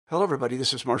Hello, everybody.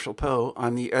 This is Marshall Poe.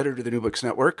 I'm the editor of the New Books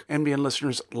Network. NBN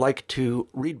listeners like to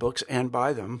read books and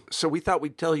buy them. So we thought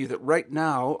we'd tell you that right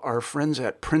now, our friends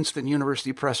at Princeton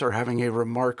University Press are having a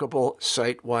remarkable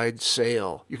site-wide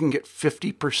sale. You can get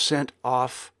 50%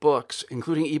 off books,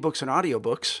 including ebooks and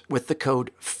audiobooks, with the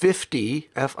code 50,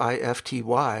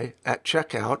 F-I-F-T-Y, at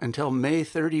checkout until May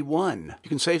 31. You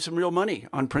can save some real money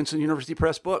on Princeton University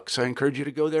Press books. I encourage you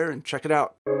to go there and check it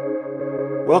out.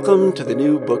 Welcome to the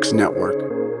New Books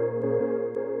Network.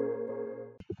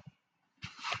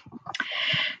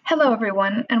 Hello,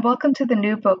 everyone, and welcome to the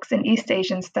New Books in East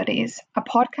Asian Studies, a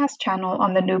podcast channel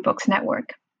on the New Books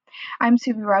Network. I'm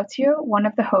Subi Rautio, one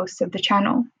of the hosts of the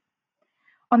channel.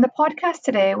 On the podcast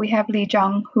today, we have Li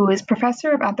Zhang, who is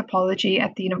professor of anthropology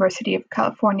at the University of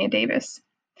California, Davis.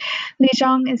 Li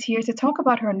Zhang is here to talk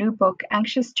about her new book,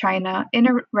 Anxious China: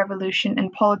 Inner Revolution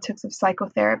and Politics of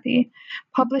Psychotherapy,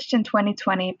 published in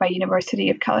 2020 by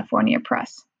University of California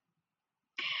Press.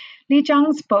 Li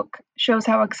Zhang's book shows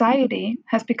how anxiety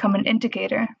has become an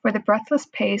indicator for the breathless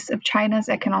pace of China's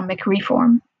economic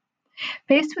reform.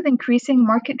 Faced with increasing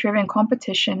market-driven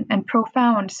competition and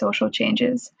profound social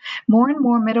changes, more and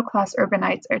more middle-class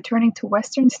urbanites are turning to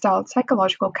Western-style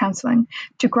psychological counseling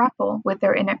to grapple with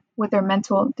their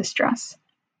mental distress.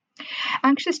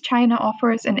 Anxious China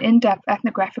offers an in-depth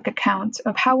ethnographic account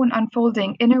of how an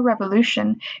unfolding inner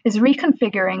revolution is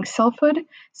reconfiguring selfhood,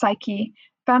 psyche,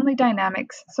 family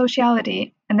dynamics,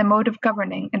 sociality, and the mode of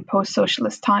governing in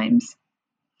post-socialist times.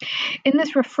 In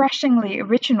this refreshingly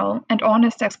original and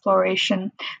honest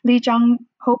exploration, Li Zhang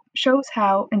shows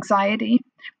how anxiety,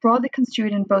 broadly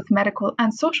construed in both medical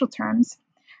and social terms,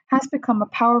 has become a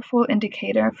powerful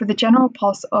indicator for the general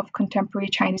pulse of contemporary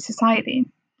Chinese society,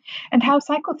 and how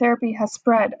psychotherapy has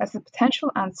spread as a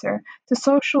potential answer to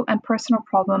social and personal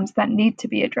problems that need to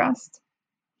be addressed.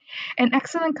 An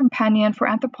excellent companion for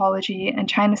anthropology and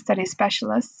China studies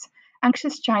specialists,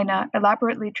 Anxious China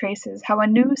elaborately traces how a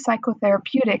new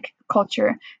psychotherapeutic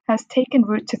culture has taken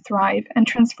root to thrive and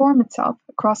transform itself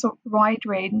across a wide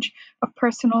range of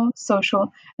personal,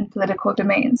 social, and political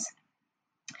domains.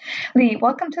 Li,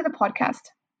 welcome to the podcast.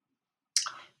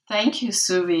 Thank you,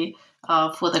 Suvi,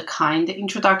 for the kind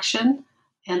introduction.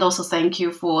 And also thank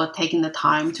you for taking the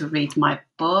time to read my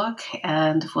book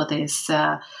and for this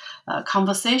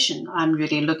conversation. I'm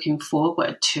really looking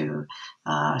forward to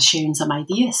sharing some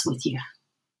ideas with you.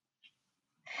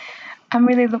 I'm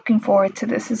really looking forward to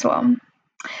this as well.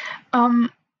 I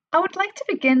would like to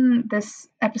begin this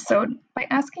episode by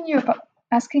asking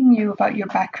you about your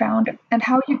background and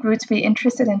how you grew to be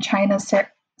interested in China's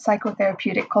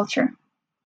psychotherapeutic culture.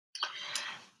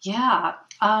 Yeah,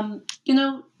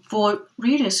 for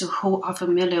readers who are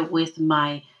familiar with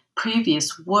my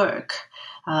previous work,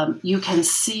 you can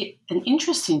see an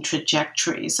interesting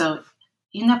trajectory. So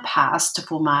in the past,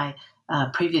 for my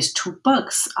previous two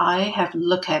books, I have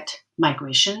looked at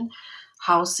migration,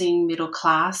 housing, middle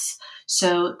class.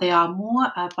 So they are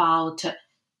more about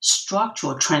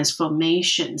structural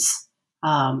transformations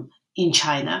in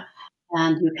China.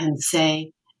 And you can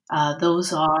say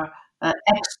those are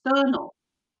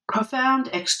profound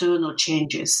external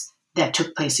changes that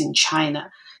took place in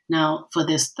China. Now, for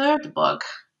this third book,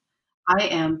 I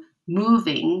am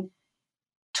moving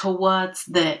towards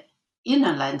the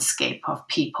inner landscape of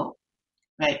people,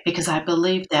 right? Because I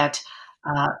believe that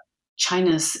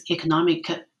China's economic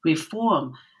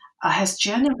reform has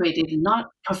generated not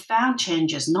profound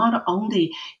changes, not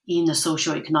only in the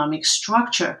socio-economic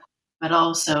structure, but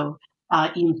also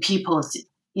in people's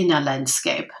inner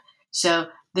landscape. So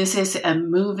this is a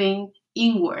moving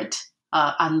inward,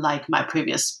 unlike my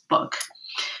previous book.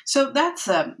 So that's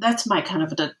my kind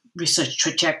of the research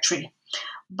trajectory.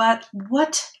 But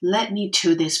what led me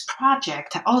to this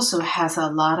project also has a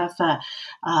lot of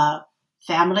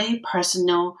family,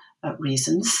 personal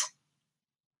reasons.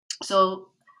 So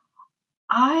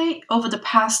over the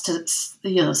past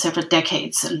several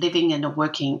decades living and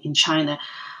working in China,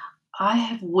 I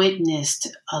have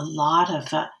witnessed a lot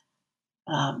of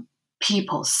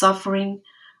people suffering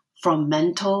from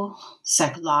mental,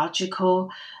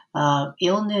 psychological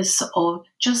illness, or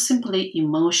just simply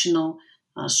emotional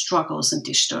struggles and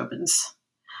disturbance.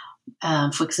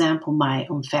 For example, my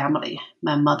own family,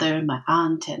 my mother, my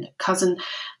aunt, and cousin,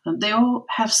 they all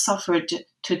have suffered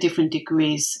to different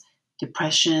degrees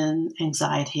depression,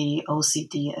 anxiety,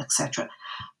 OCD, etc.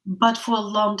 But for a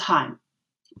long time,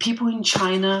 people in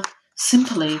China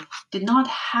simply did not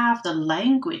have the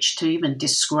language to even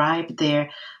describe their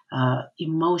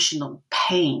emotional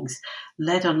pains,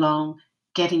 let alone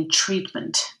getting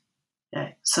treatment.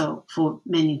 So for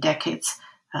many decades,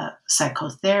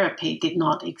 psychotherapy did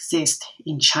not exist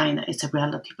in China. It's a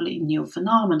relatively new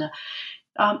phenomenon.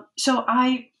 So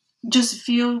I just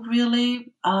feel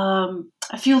really,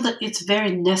 I feel that it's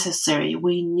very necessary.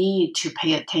 We need to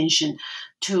pay attention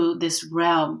to this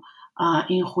realm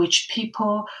in which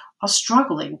people are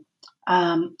struggling.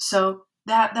 So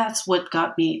that's what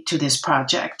got me to this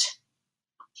project.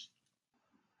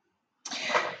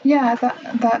 Yeah,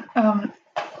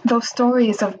 those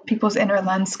stories of people's inner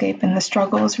landscape and the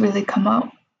struggles really come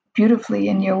out beautifully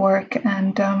in your work.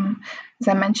 And as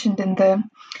I mentioned in the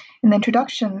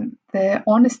introduction, the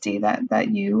honesty that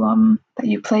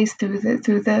you place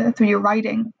through your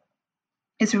writing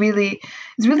is really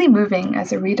moving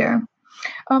as a reader.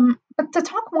 But to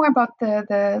talk more about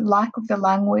the lack of the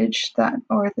language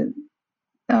or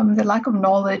the lack of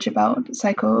knowledge about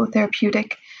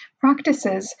psychotherapeutic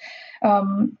practices,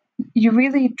 you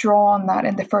really draw on that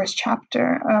in the first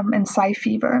chapter in Psy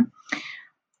Fever,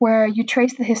 where you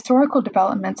trace the historical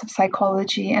developments of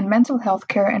psychology and mental health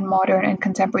care in modern and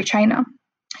contemporary China.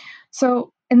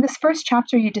 So in this first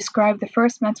chapter, you describe the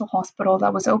first mental hospital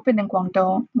that was opened in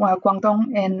Guangdong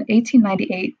in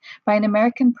 1898 by an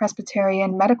American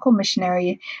Presbyterian medical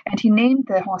missionary, and he named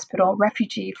the hospital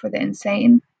Refugee for the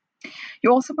Insane.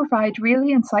 You also provide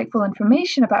really insightful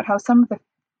information about how some of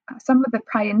the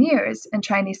pioneers in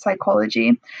Chinese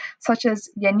psychology, such as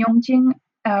Yan Yongjing,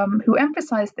 who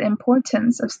emphasized the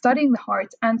importance of studying the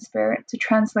heart and spirit to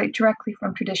translate directly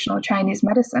from traditional Chinese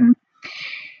medicine.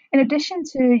 In addition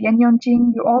to Yan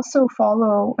Yongjing, you also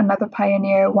follow another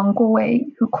pioneer, Wang Guowei,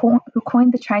 who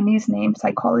coined the Chinese name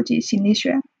psychology,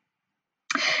 Xinlixue.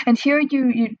 And here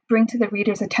you bring to the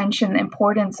reader's attention the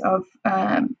importance of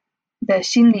the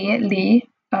Xinli Li,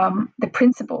 the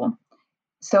principle.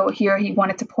 So here he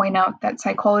wanted to point out that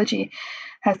psychology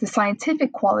has the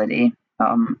scientific quality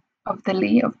of the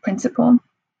Li, of principle.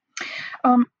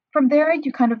 From there,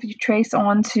 you trace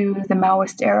on to the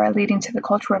Maoist era, leading to the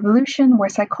Cultural Revolution, where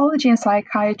psychology and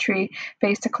psychiatry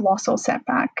faced a colossal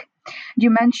setback.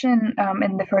 You mention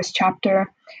in the first chapter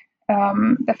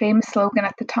the famous slogan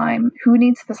at the time, "Who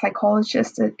needs the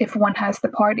psychologist if one has the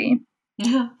party?"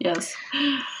 Yes.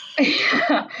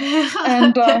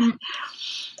 And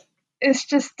it's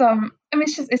just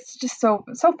it's just so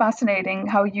fascinating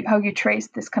how you trace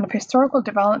this kind of historical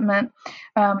development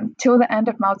till the end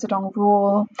of Mao Zedong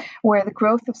rule, where the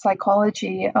growth of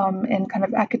psychology in kind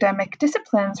of academic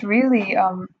disciplines really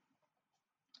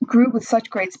grew with such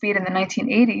great speed in the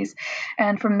 1980s,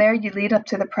 and from there you lead up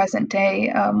to the present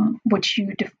day, which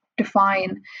you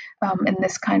define in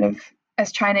this kind of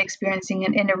as China experiencing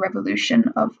an inner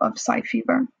revolution of Psy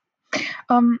Fever.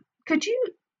 Could you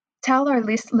tell our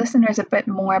listeners a bit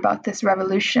more about this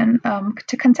revolution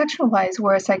to contextualize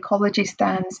where psychology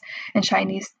stands in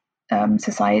Chinese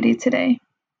society today?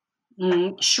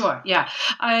 Sure, yeah.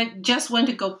 I just want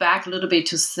to go back a little bit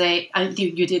to say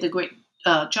you did a great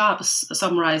job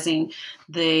summarizing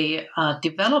the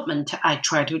development I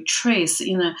try to trace.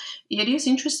 It is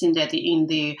interesting that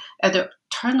at the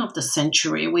turn of the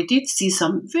century, we did see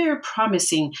some very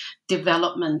promising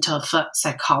development of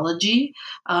psychology,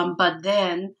 but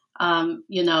then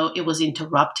it was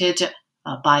interrupted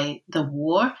by the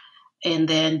war, and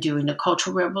then during the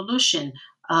Cultural Revolution,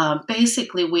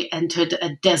 basically we entered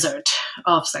a desert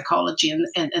of psychology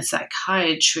and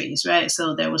psychiatry, right?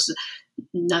 So there was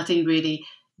nothing really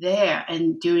there.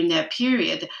 And during that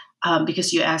period,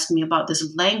 because you asked me about this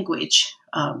language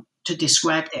to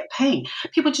describe their pain,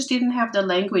 people just didn't have the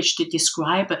language to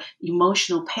describe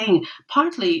emotional pain.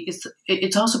 Partly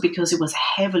it's also because it was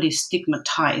heavily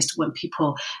stigmatized when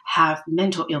people have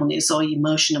mental illness or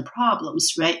emotional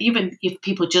problems, right? Even if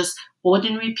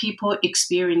ordinary people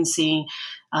experiencing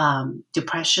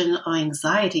depression or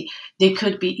anxiety, they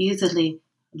could be easily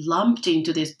lumped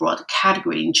into this broad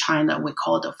category in China we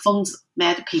call the fengzi,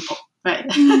 mad people, right?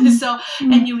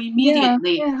 And you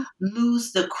immediately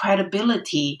lose the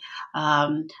credibility,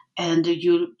 and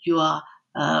you are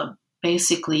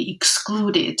basically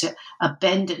excluded,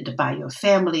 abandoned by your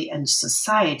family and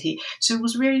society. So it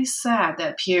was really sad,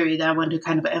 that period. I want to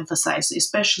kind of emphasize,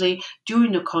 especially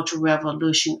during the Cultural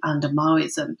Revolution under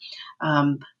Maoism.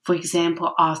 For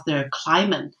example, Arthur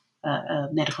Kleinman,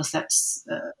 medical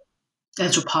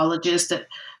anthropologist, that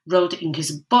wrote in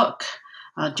his book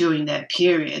during that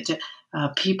period,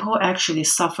 people actually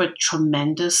suffered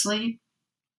tremendously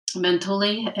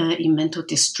mentally in mental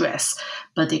distress,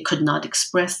 but they could not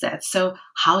express that. So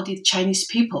how did Chinese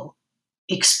people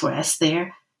express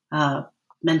their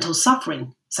mental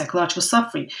suffering, psychological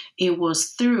suffering? It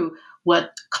was through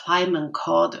what Kleinman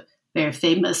called very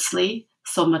famously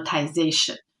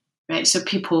somatization, right? So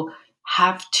people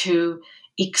have to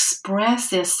express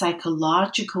their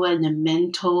psychological and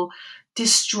mental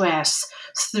distress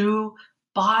through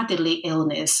bodily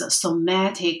illness,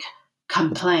 somatic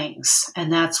complaints,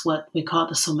 and that's what we call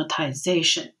the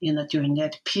somatization, during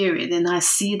that period. And I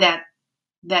see that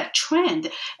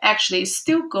trend actually is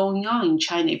still going on in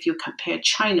China. If you compare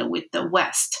China with the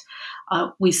West,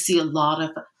 we see a lot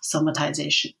of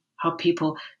somatization, how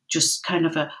people just kind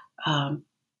of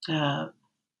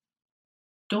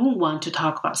don't want to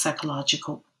talk about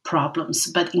psychological problems,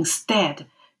 but instead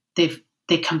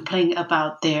they complain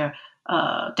about their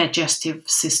digestive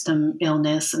system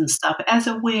illness and stuff as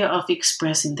a way of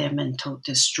expressing their mental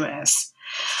distress.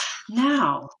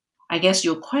 Now, I guess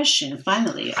your question,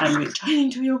 finally, I'm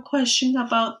returning to your question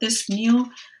about this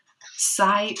new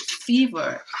Tsai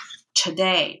fever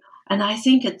today. And I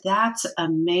think that's a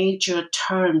major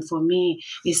turn for me,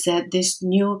 is that this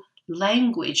new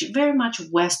language, very much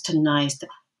westernized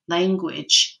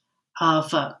language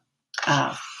of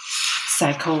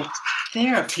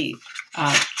psychotherapy,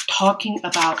 talking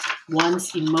about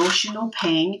one's emotional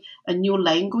pain, a new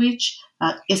language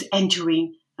is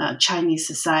entering Chinese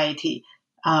society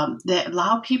that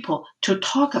allow people to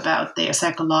talk about their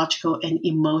psychological and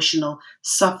emotional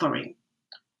suffering,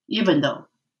 even though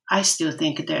I still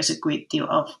think there's a great deal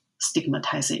of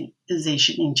stigmatization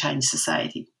in Chinese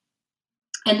society.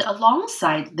 And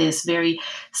alongside this very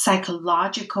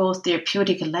psychological,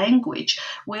 therapeutic language,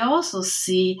 we also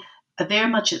see a very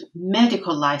much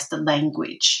medicalized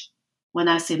language. When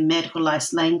I say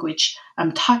medicalized language,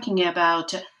 I'm talking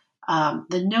about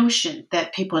the notion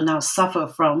that people now suffer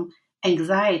from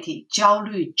anxiety, 焦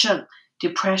虑症,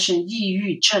 depression, 抑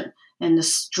郁症, and the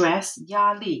stress,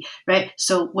 压力, right?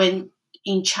 So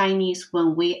in Chinese,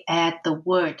 when we add the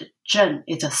word 症,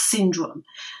 it's a syndrome,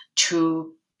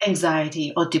 to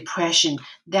anxiety or depression,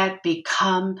 that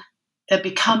becomes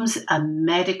a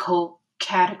medical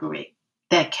category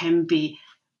that can be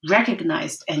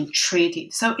recognized and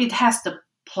treated. So it has the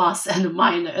plus and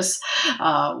minus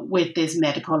with this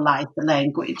medicalized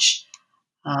language.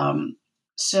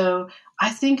 So I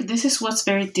think this is what's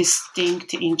very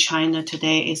distinct in China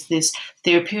today, is this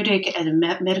therapeutic and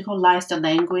medicalized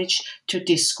language to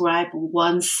describe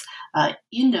one's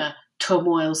inner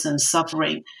turmoils and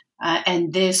suffering.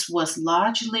 And this was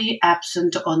largely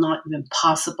absent or not even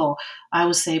possible, I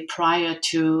would say, prior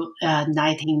to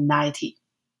 1990.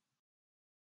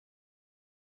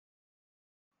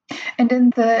 And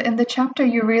in the chapter,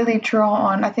 you really draw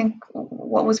on, I think,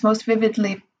 what was most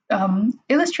vividly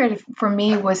illustrated for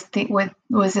me was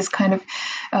this kind of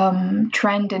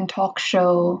trend in talk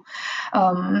show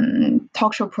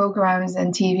programs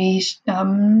and TV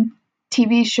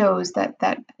shows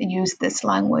that use this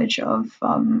language of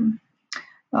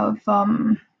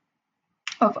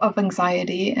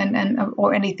anxiety and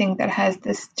or anything that has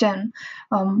this gen,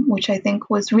 which I think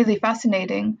was really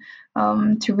fascinating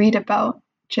to read about,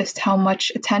 just how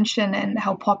much attention and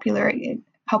how popular it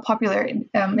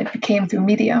became through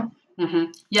media. Mm-hmm.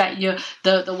 Yeah,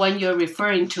 the one you're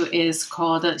referring to is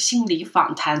called 心理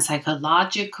访谈,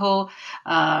 psychological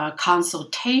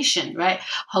consultation, right?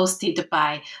 Hosted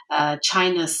by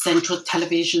China's central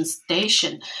television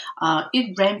station.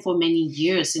 It ran for many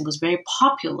years and was very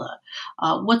popular.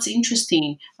 What's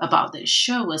interesting about this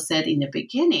show was that in the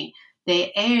beginning,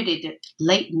 they aired it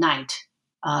late night,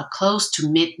 close to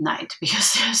midnight,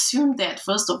 because they assumed that,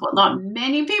 first of all, not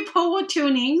many people would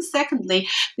tune in. Secondly,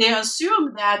 they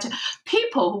assumed that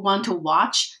people who want to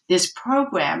watch this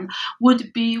program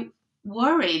would be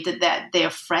worried that their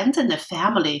friends and their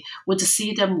family would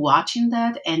see them watching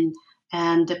that and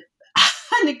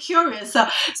curious. So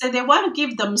they want to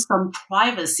give them some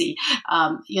privacy,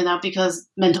 because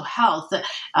mental health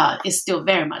is still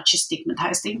very much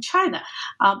stigmatized in China.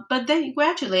 But then it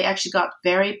gradually actually got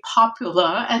very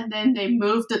popular, and then they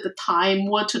moved the time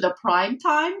more to the prime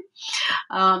time.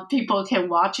 People can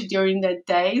watch it during the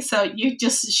day. So you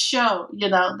just show,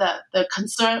 the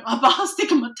concern about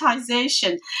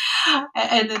stigmatization.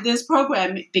 And this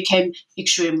program became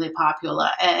extremely popular.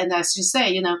 And as you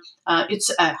say, it's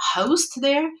a host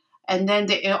there, and then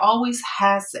it always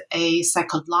has a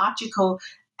psychological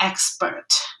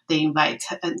expert. They invite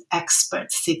an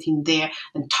expert sitting there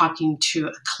and talking to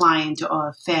a client or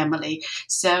a family.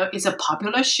 So it's a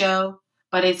popular show,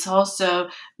 but it's also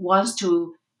wants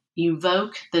to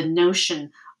invoke the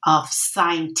notion of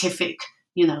scientific,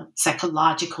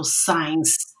 psychological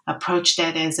science, approach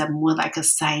that as a more like a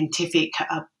scientific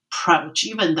approach,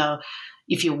 even though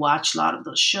if you watch a lot of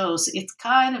those shows, it's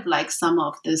kind of like some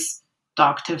of this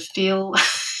Dr. Phil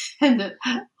and the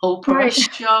Oprah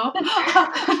show.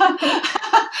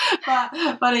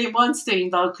 but it wants to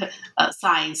invoke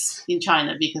science in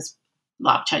China because,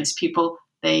 lot of Chinese people,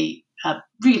 they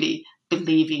really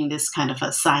believe in this kind of a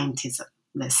scientism,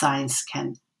 that science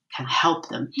can help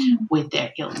them with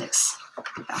their illness.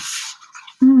 Yeah.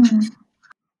 Mm.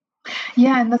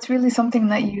 Yeah, and that's really something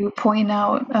that you point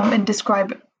out and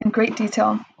describe in great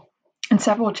detail in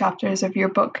several chapters of your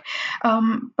book.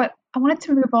 But I wanted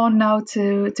to move on now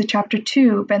to chapter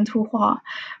 2, Bentuhua,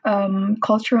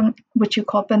 culturing, which you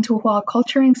call Bentuhua,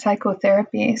 culturing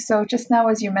psychotherapy. So just now,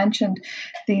 as you mentioned,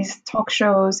 these talk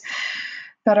shows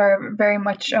that are very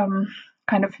much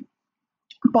kind of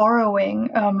borrowing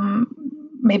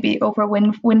maybe Oprah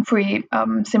Winfrey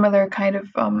similar kind of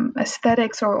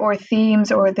aesthetics or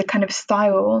themes or the kind of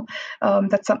style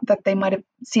that they might have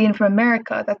seen from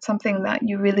America. That's something that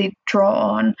you really draw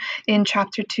on in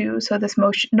chapter 2. So this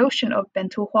notion of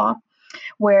Bentuhua,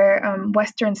 where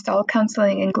Western style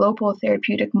counseling and global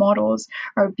therapeutic models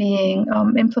are being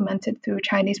implemented through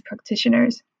Chinese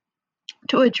practitioners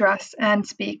to address and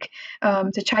speak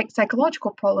to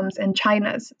psychological problems in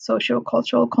China's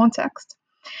socio-cultural context.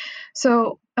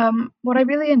 So what I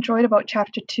really enjoyed about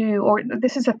chapter 2, or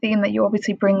this is a theme that you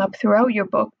obviously bring up throughout your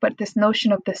book, but this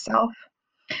notion of the self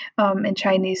in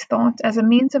Chinese thought as a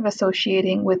means of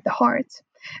associating with the heart.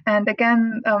 And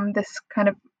again, this kind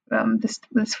of this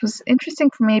was interesting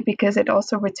for me because it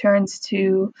also returns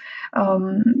to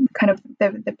kind of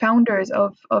the founders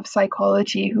of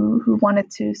psychology who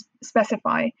wanted to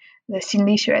specify the 心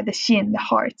理学, the 心, the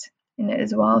heart in it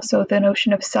as well. So the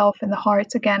notion of self and the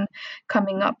heart again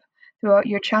coming up throughout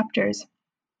your chapters.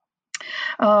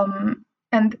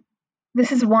 And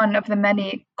this is one of the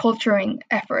many culturing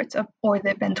efforts or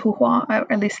the Bentuhua,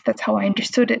 at least that's how I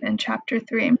understood it in chapter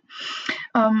 3.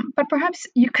 But perhaps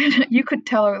you could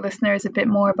tell our listeners a bit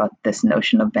more about this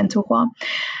notion of Bentuhua.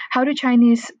 How do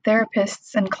Chinese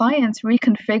therapists and clients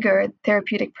reconfigure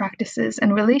therapeutic practices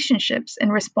and relationships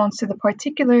in response to the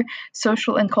particular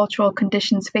social and cultural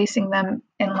conditions facing them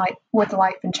with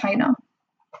life in China?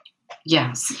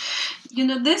 Yes.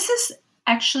 This is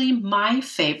actually my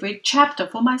favorite chapter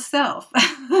for myself.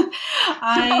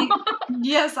 I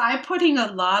put in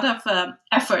a lot of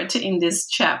effort in this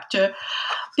chapter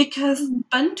because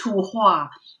Bentuhua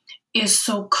is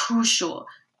so crucial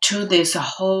to this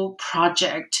whole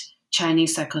project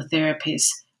Chinese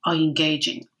psychotherapists are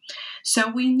engaging. So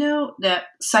we know that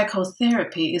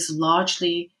psychotherapy is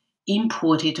largely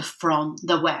imported from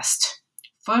the West.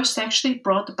 First, actually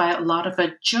brought by a lot of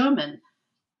German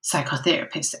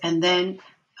psychotherapists, and then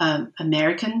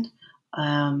American,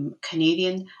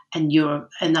 Canadian, and Europe,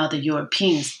 and other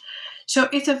Europeans. So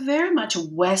it's a very much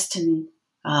Western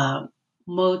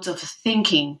modes of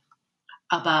thinking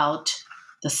about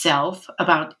the self,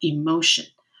 about emotion.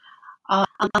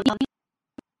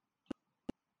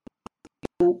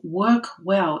 Work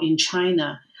well in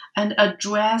China and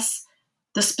address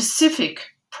the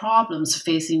specific problems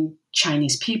facing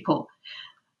Chinese people.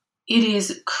 It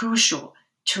is crucial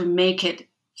to make it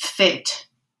fit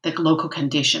the local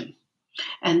condition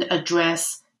and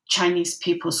address Chinese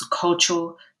people's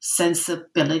cultural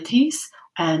sensibilities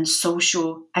and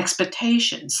social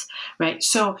expectations, right?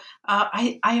 So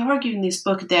I argue in this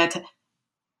book that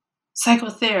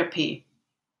psychotherapy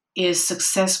is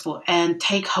successful and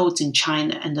take hold in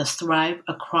China and thrive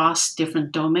across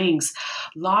different domains,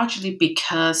 largely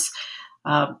because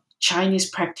Chinese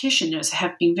practitioners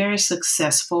have been very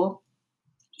successful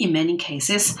in many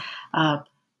cases,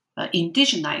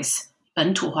 indigenize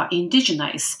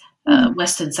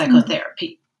Western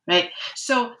psychotherapy, right?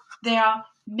 So there are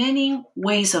many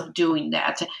ways of doing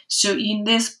that. So in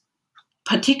this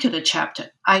particular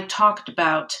chapter, I talked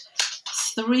about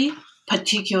 3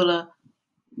 particular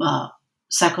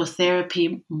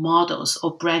psychotherapy models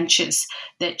or branches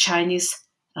that Chinese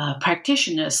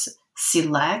practitioners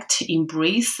select,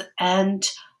 embrace, and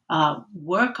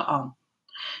work on.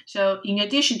 So in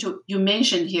addition to, you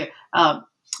mentioned here,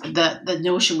 the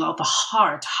notion of a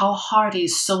heart, how heart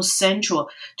is so central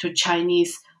to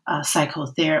Chinese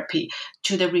psychotherapy,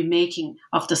 to the remaking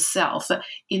of the self.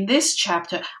 In this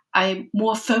chapter, I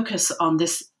more focus on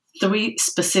this 3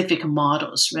 specific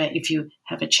models, right? If you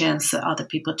have a chance, other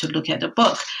people to look at the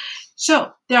book.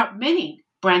 So there are many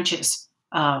branches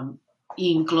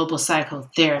in global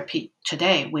psychotherapy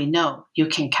today. We know you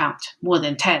can count more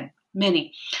than 10,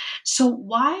 many. So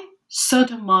why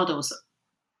certain models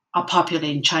are popular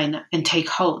in China and take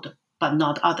hold, but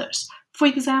not others? For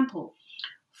example,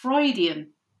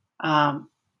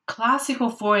 classical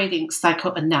Freudian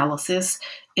psychoanalysis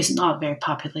is not very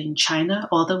popular in China,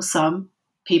 although some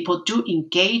people do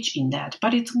engage in that,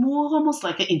 but it's more almost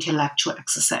like an intellectual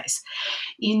exercise.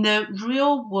 In the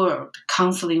real world,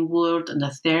 counseling world and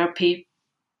the therapy,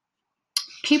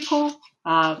 people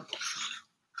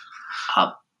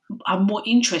are more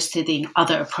interested in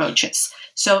other approaches.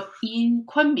 So in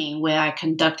Kunming, where I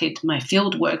conducted my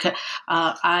field work,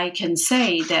 I can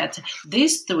say that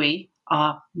these three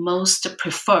are most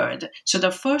preferred. So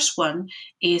the first one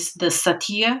is the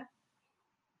Satir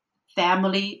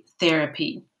family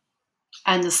therapy.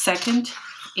 And the second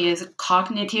is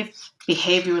cognitive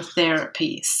behavioral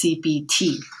therapy,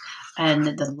 CBT.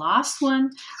 And the last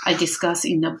one I discuss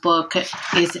in the book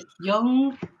is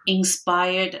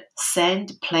Jung-inspired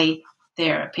sand play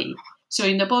therapy. So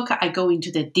in the book, I go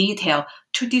into the detail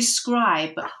to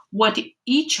describe what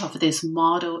each of this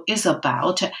model is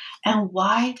about and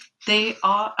why they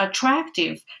are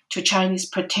attractive to Chinese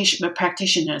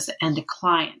practitioners and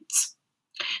clients.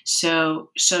 So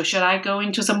should I go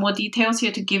into some more details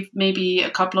here to give maybe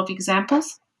a couple of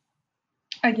examples?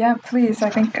 Yeah, please. I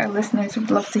think our listeners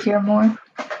would love to hear more.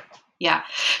 Yeah.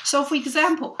 So, for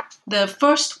example, the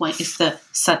first one is the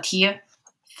Satir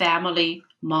family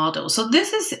model. So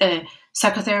this is a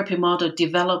psychotherapy model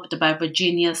developed by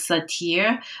Virginia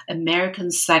Satir, American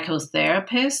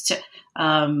psychotherapist,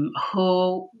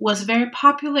 who was very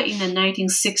popular in the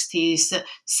 1960s,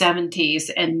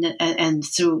 70s, and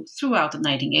throughout the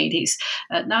 1980s.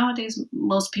 Nowadays,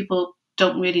 most people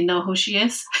don't really know who she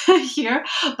is here,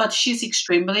 but she's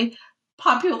extremely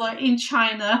popular in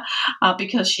China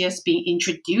because she has been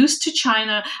introduced to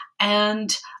China,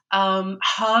 and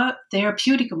her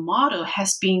therapeutic model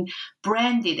has been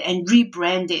branded and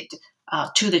rebranded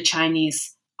to the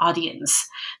Chinese audience.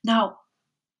 Now,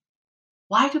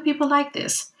 why do people like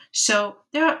this? So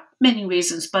there are many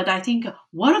reasons, but I think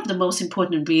one of the most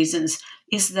important reasons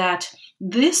is that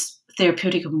this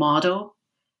therapeutic model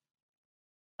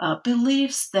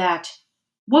believes that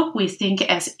what we think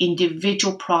as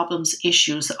individual problems,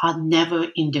 issues are never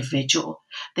individual.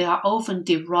 They are often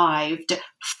derived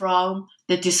from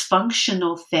the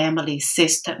dysfunctional family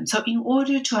system. So in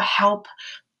order to help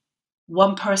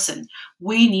one person,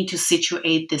 we need to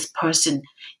situate this person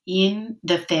in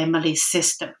the family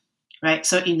system, right?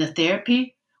 So in the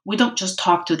therapy, we don't just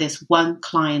talk to this one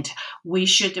client. We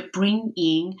should bring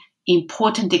in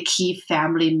important key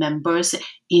family members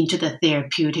into the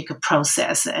therapeutic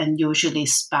process, and usually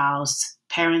spouse,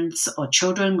 parents, or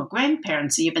children, or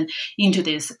grandparents even into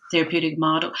this therapeutic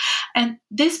model. And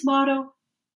this model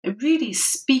really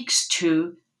speaks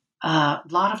to a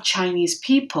lot of Chinese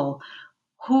people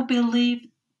who believe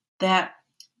that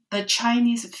the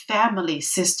Chinese family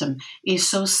system is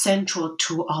so central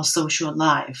to our social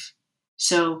life.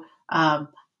 So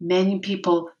many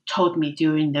people told me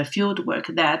during their field work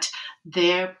that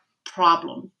their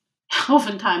problem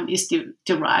oftentimes is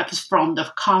derived from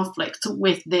the conflict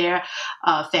with their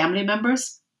family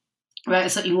members.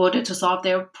 Right, so in order to solve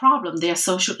their problem, their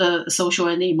social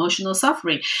and emotional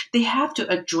suffering, they have to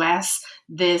address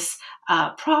this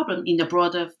problem in the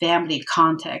broader family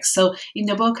context. So in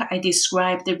the book, I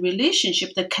describe the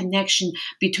relationship, the connection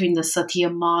between the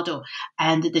Satir model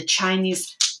and the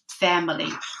Chinese family,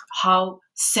 how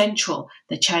central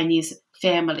the Chinese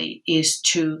family is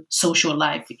to social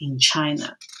life in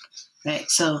China. Right,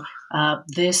 so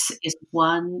this is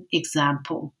one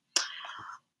example.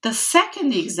 The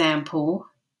second example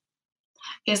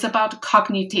is about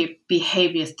cognitive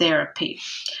behavior therapy.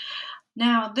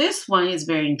 Now, this one is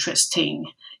very interesting.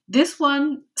 This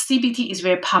one, CBT, is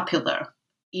very popular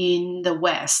in the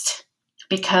West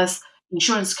because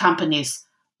insurance companies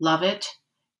love it.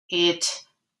 It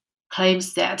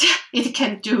claims that it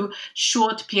can do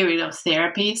short period of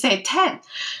therapy, say 10,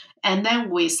 and then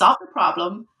we solve the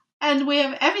problem. And we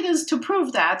have evidence to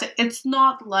prove that it's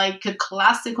not like a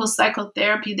classical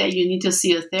psychotherapy that you need to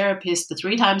see a therapist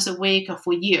 3 times a week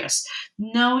for years.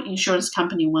 No insurance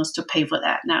company wants to pay for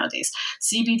that nowadays.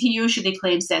 CBT usually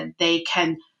claims that they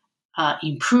can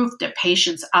improve the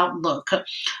patient's outlook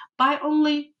by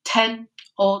only 10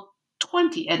 or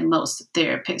 20 at most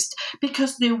therapists,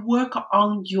 because they work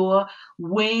on your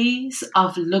ways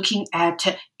of looking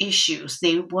at issues.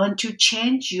 They want to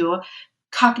change your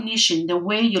cognition, the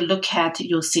way you look at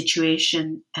your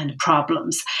situation and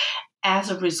problems. As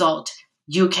a result,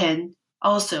 you can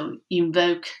also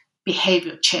invoke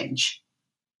behavior change.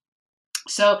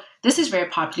 So this is very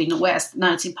popular in the West.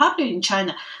 Now it's popular in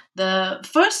China. The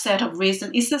first set of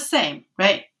reasons is the same,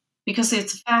 right? Because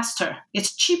it's faster,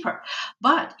 it's cheaper.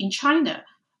 But in China,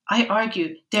 I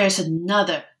argue there's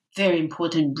another very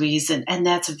important reason, and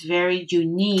that's very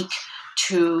unique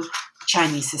to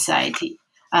Chinese society.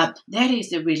 That is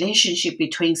the relationship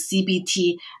between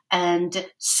CBT and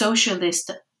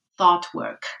socialist thought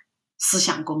work, 思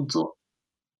想工作.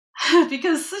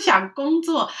 because 思想工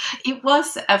作 it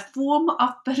was a form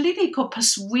of political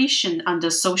persuasion under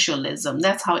socialism.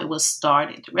 That's how it was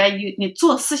started, right? 你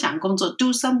做思想工作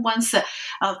do someone's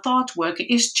thought work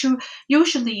is to,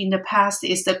 usually in the past,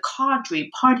 is the cadre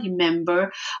party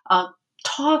member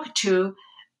talk to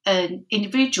an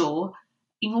individual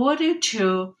in order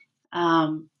to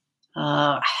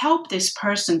help this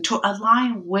person to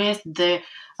align with the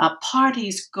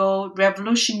party's goal,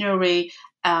 revolutionary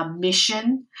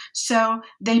mission. So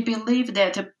they believe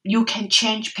that you can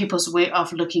change people's way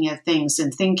of looking at things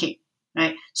and thinking,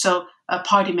 right? So a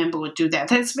party member would do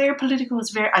that. It's very political,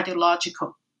 it's very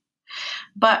ideological.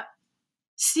 But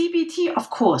CBT, of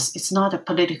course, it's not a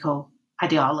political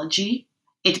ideology.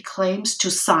 It claims to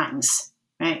science,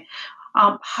 right?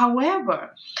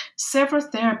 However, several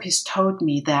therapists told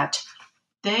me that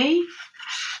they,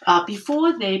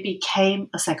 before they became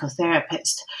a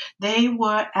psychotherapist, they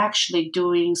were actually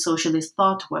doing socialist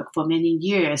thought work for many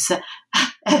years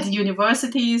at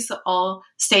universities or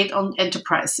state-owned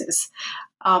enterprises.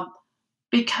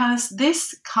 Because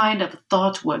this kind of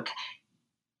thought work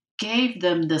gave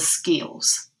them the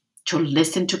skills to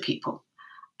listen to people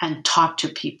and talk to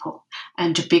people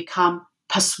and to become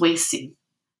persuasive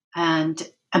and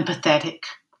empathetic.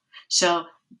 So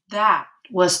that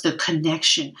was the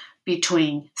connection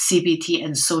between CBT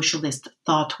and socialist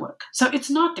thought work. So it's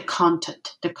not the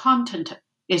content. The content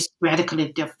is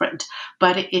radically different,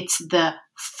 but it's the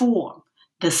form,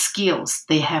 the skills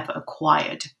they have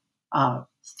acquired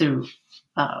through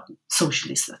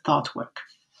socialist thought work.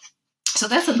 So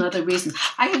that's another reason.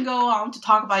 I can go on to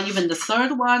talk about even the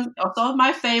third one. Although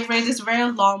my favorite is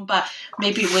very long, but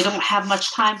maybe we don't have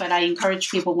much time. But I encourage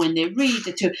people when they read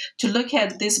to look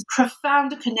at this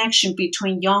profound connection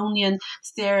between Jungian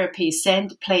therapy,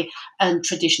 sand play, and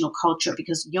traditional culture,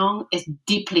 because Jung is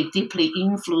deeply, deeply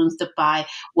influenced by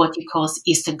what he calls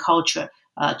Eastern culture,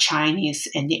 Chinese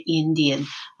and Indian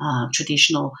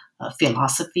traditional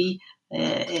philosophy.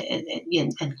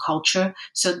 And culture.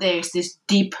 So there's this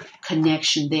deep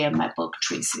connection there my book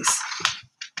traces.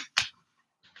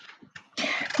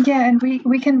 Yeah, and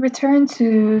we can return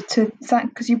to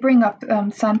because you bring up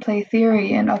sand play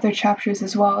theory in other chapters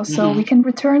as well. So we can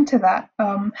return to that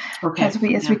as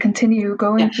we continue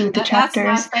going through the chapters.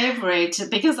 That's my favorite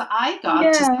because I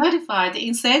got certified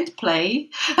in sand play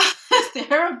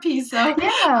therapy. So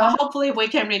hopefully we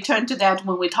can return to that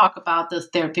when we talk about the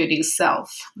therapeutic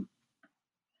self.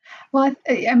 Well,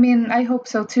 I mean, I hope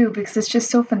so too, because it's just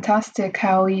so fantastic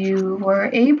how you were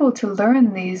able to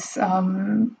learn these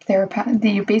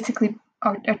you basically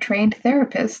are a trained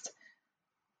therapist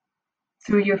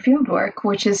through your field work,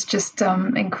 which is just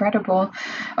incredible.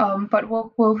 But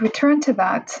we'll return to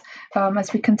that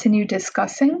as we continue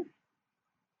discussing.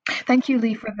 Thank you,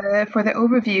 Lee, for the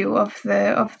overview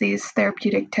of these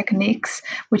therapeutic techniques,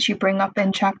 which you bring up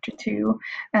in chapter 2,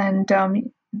 and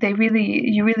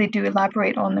you really do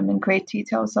elaborate on them in great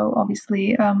detail. So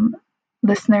obviously,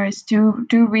 listeners do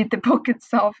read the book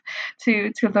itself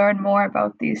to learn more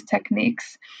about these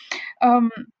techniques.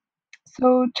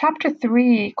 So chapter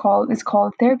 3 is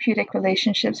called Therapeutic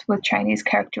Relationships with Chinese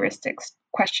Characteristics ?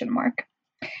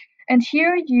 And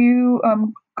here you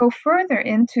go further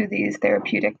into these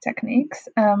therapeutic techniques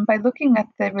by looking at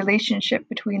the relationship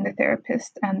between the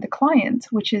therapist and the client,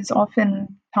 which is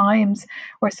oftentimes,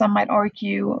 or some might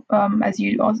argue,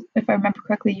 if I remember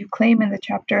correctly, you claim in the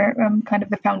chapter, kind of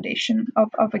the foundation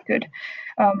of a good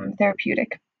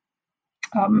therapeutic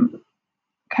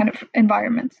kind of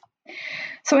environment.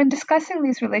 So in discussing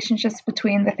these relationships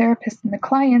between the therapist and the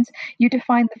client, you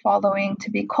define the following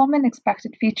to be common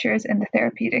expected features in the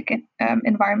therapeutic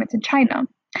environment in China.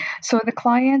 So the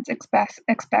client expects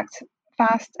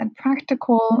fast and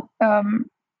practical kind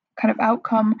of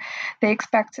outcome. They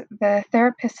expect the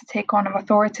therapist to take on an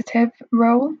authoritative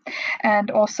role.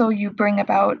 And also you bring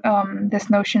about this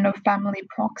notion of family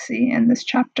proxy in this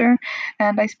chapter.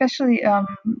 And I especially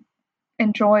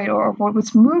enjoyed or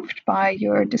was moved by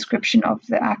your description of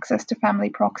the access to family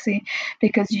proxy,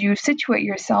 because you situate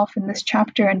yourself in this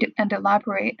chapter and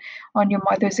elaborate on your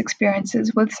mother's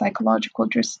experiences with psychological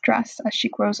distress as she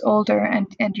grows older,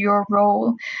 and your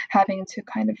role having to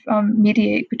kind of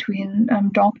mediate between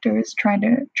doctors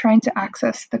trying to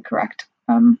access the correct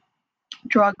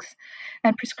drugs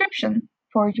and prescription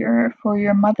for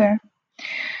your mother.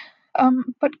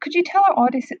 But could you tell our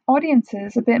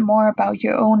audiences a bit more about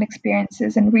your own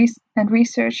experiences and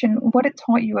research and what it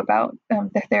taught you about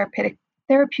the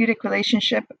therapeutic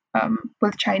relationship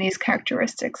with Chinese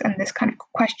characteristics and this kind of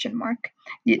question mark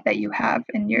that you have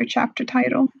in your chapter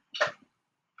title?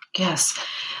 Yes.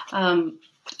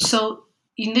 So,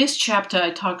 in this chapter, I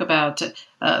talk about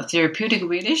therapeutic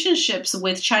relationships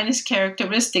with Chinese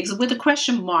characteristics with a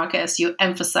question mark, as you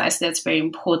emphasize. That's very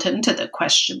important, the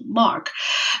question mark,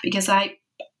 because I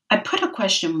put a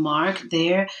question mark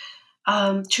there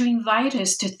to invite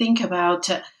us to think about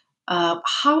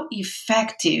how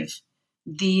effective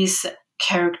these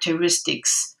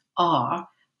characteristics are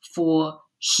for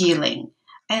healing.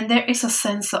 And there is a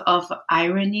sense of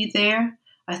irony there.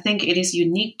 I think it is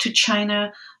unique to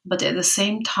China, but at the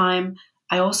same time,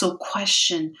 I also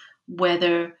question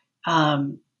whether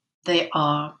they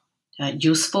are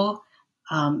useful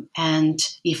and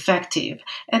effective.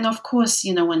 And of course,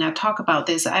 when I talk about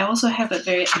this, I also have a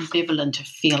very ambivalent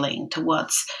feeling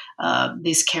towards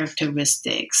these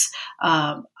characteristics.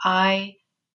 I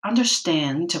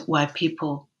understand why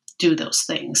people do those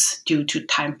things due to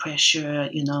time pressure,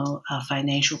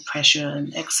 financial pressure,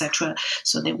 and etc.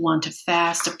 So they want a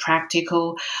fast,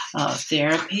 practical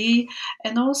therapy,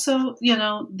 and also,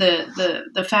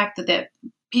 the fact that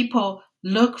people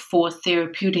look for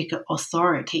therapeutic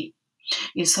authority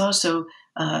is also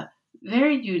I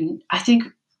think,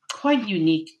 quite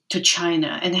unique to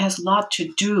China, and has a lot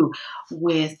to do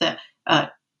with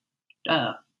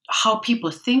how people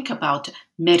think about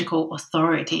medical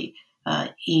authority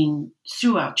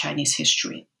throughout Chinese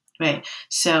history, right?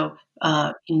 So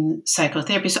in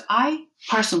psychotherapy, so I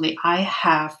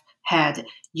have had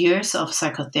years of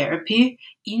psychotherapy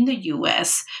in the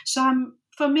U.S., so I'm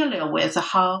familiar with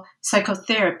how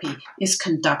psychotherapy is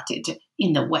conducted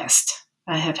in the West.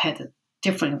 I have had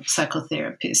different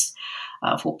psychotherapists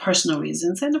for personal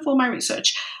reasons and for my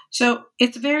research. So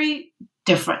it's very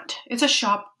different. It's a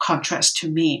sharp contrast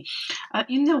to me.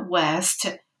 In the West,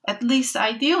 at least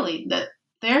ideally, the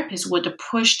therapist would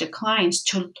push the clients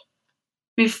to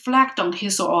reflect on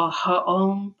his or her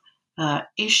own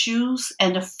issues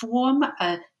and form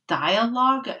a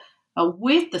dialogue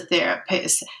with the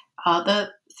therapist. The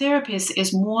therapist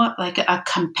is more like a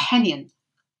companion,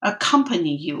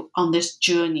 accompany you on this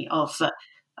journey of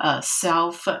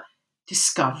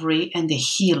self-discovery and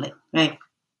healing, right?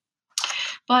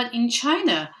 But in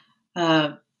China,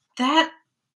 that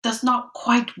does not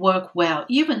quite work well.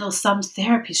 Even though some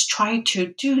therapists try to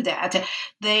do that,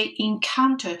 they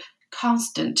encounter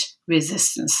constant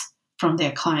resistance from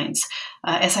their clients.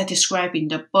 As I describe in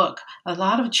the book, a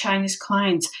lot of Chinese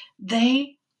clients,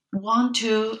 they want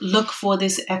to look for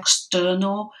this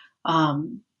external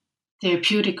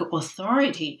therapeutic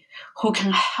authority who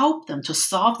can help them to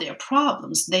solve their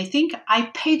problems. They think, I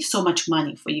paid so much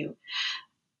money for you,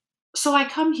 so I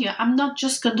come here. I'm not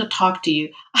just going to talk to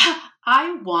you.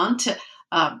 I want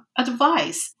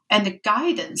advice and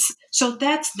guidance. So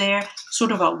that's their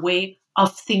sort of a way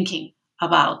of thinking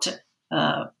about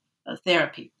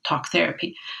therapy, talk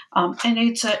therapy. And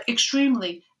it's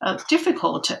extremely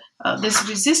difficult. This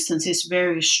resistance is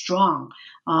very strong,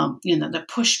 the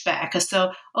pushback.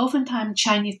 So oftentimes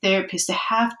Chinese therapists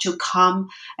have to come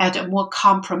at a more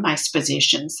compromised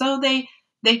position. So they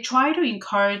try to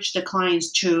encourage the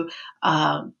clients to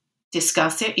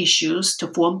discuss their issues, to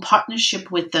form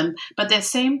partnership with them. But at the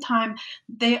same time,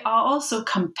 they are also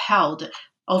compelled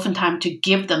oftentimes to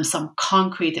give them some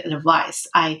concrete advice.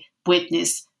 I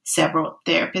witnessed several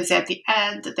therapists. At the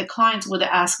end, the clients would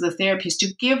ask the therapist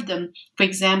to give them, for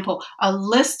example, a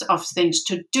list of things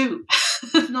to do,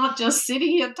 not just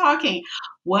sitting here talking.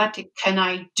 What can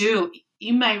I do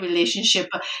in my relationship?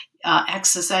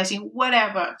 Exercising,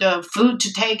 whatever, the food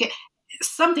to take,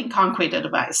 something concrete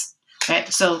advice, right?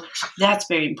 So that's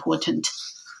very important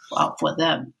for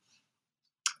them.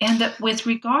 And with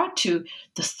regard to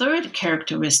the third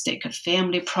characteristic,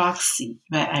 family proxy,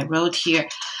 right, I wrote here,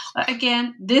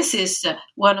 again, this is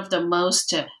one of the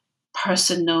most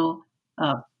personal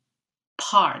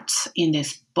parts in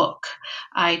this book.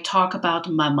 I talk about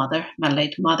my mother, my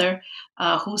late mother,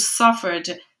 who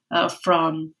suffered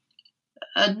from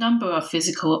a number of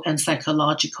physical and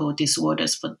psychological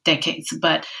disorders for decades,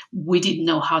 but we didn't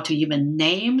know how to even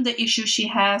name the issue she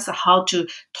has, how to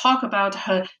talk about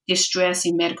her distress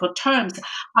in medical terms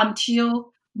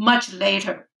until much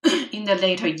later, in the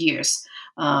later years,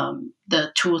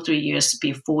 the 2 or 3 years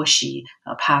before she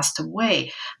passed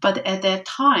away. But at that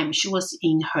time, she was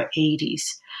in her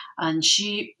 80s, and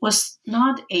she was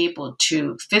not able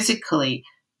to physically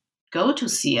go to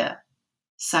see a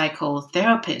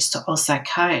psychotherapist or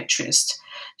psychiatrist.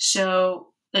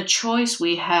 So the choice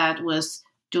we had was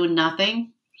do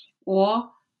nothing,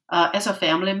 or as a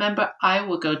family member, I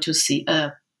would go to see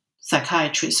a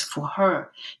psychiatrist for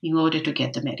her in order to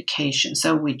get the medication.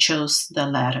 So we chose the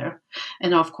latter.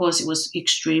 And of course, it was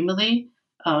extremely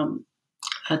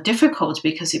difficult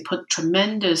because it put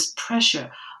tremendous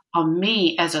pressure on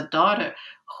me as a daughter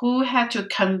who had to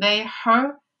convey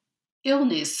her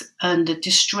illness and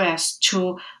distress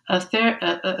to a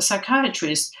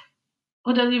psychiatrist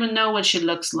who doesn't even know what she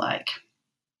looks like.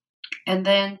 And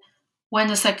then when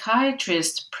the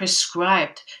psychiatrist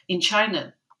prescribed, in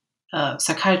China,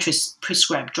 psychiatrists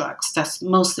prescribe drugs. That's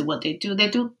mostly what they do. They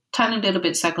do tiny little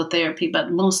bit psychotherapy,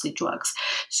 but mostly drugs.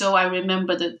 So I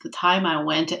remember that the time I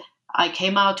went, I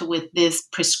came out with this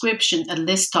prescription, a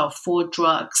list of 4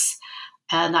 drugs.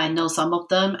 And I know some of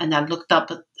them, and I looked up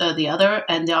the other,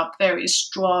 and they are very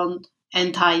strong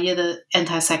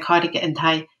antipsychotic,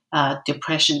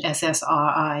 anti-depression,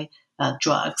 SSRI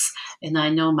drugs. And I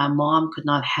know my mom could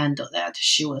not handle that.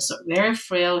 She was very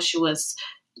frail. She was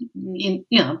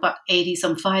about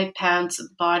 80-some-5 pounds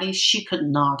of body.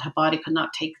 Her body could not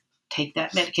take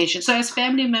that medication. So as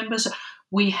family members,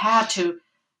 we had to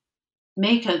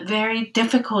make a very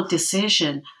difficult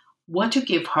decision what to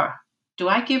give her. Do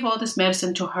I give all this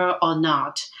medicine to her or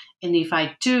not? And if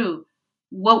I do,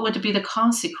 what would be the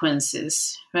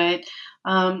consequences, right?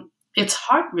 It's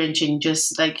heart-wrenching,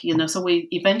 just like, so we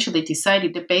eventually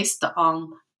decided that based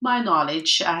on my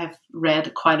knowledge, I have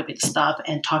read quite a bit of stuff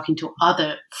and talking to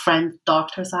other friend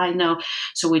doctors I know.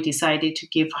 So we decided to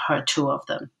give her 2 of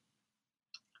them.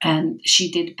 And she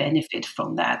did benefit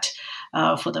from that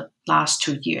for the last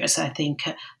 2 years. I think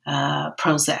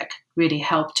Prozac really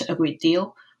helped a great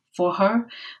deal for her.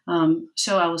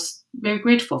 So I was very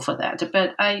grateful for that.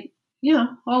 But I,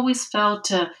 always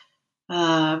felt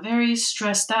very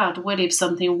stressed out. What if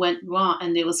something went wrong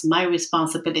and it was my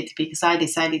responsibility because I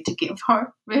decided to give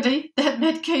her really that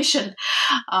medication?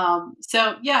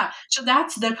 So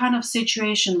that's the kind of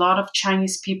situation a lot of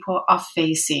Chinese people are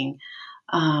facing.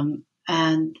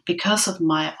 And because of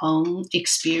my own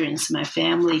experience, my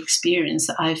family experience,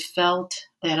 I felt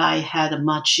that I had a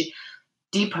much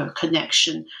deeper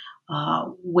connection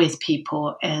with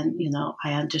people. And,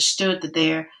 I understood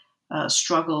their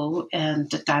struggle and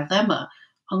dilemma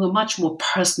on a much more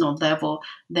personal level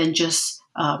than just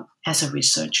as a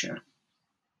researcher.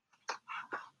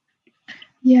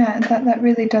 Yeah, that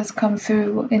really does come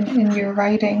through in your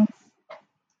writing,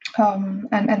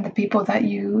 and the people that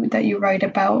you write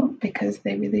about, because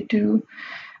they really do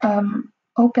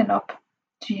open up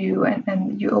to you,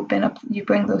 and you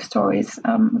bring those stories,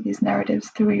 these narratives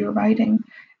through your writing.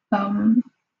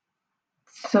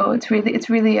 So it's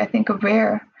really I think a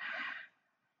rare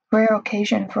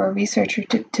occasion for a researcher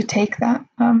to take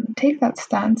that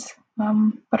stance,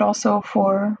 but also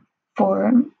for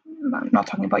I'm not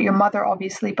talking about your mother,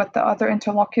 obviously, but the other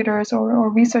interlocutors or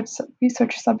research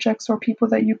subjects or people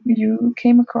that you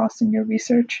came across in your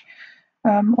research,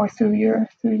 or through your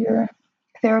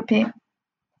therapy,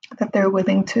 that they're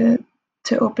willing to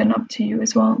open up to you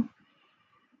as well.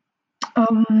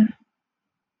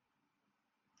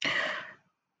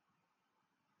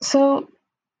 So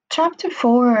chapter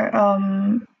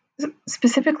 4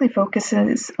 specifically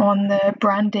focuses on the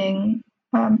branding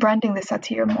the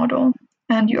Satir model.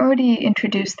 And you already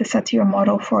introduced the Satir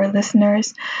model for our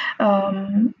listeners,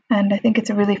 and I think it's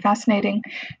a really fascinating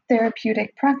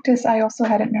therapeutic practice. I also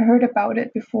hadn't heard about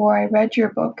it before I read your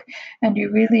book, and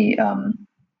you really,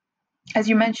 as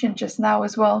you mentioned just now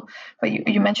as well, but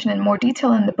you mentioned in more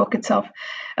detail in the book itself,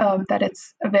 that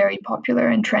it's a very popular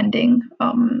and trending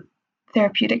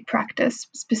therapeutic practice,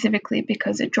 specifically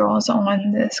because it draws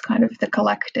on this kind of the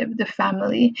collective, the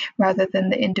family, rather than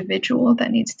the individual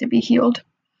that needs to be healed.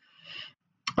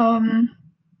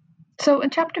 So in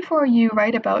chapter 4, you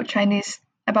write about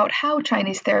how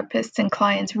Chinese therapists and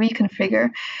clients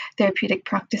reconfigure therapeutic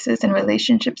practices and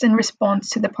relationships in response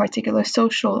to the particular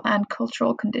social and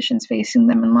cultural conditions facing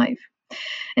them in life.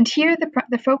 And here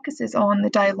the focus is on the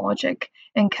dialogic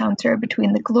encounter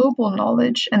between the global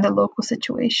knowledge and the local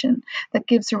situation that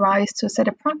gives rise to a set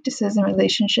of practices and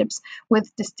relationships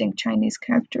with distinct Chinese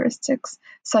characteristics,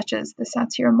 such as the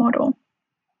Satir model.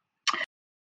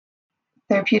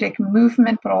 Therapeutic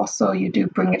movement, but also you do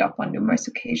bring it up on numerous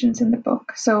occasions in the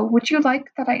book. So would you like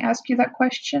that I ask you that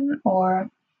question, or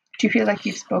do you feel like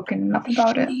you've spoken enough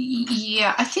about it?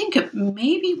 Yeah, I think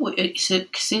maybe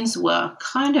since we're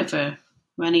kind of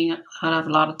running out of a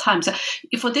lot of time, so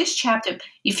for this chapter,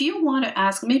 if you want to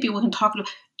ask, maybe we can talk a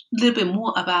little bit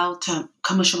more about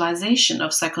commercialization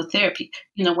of psychotherapy.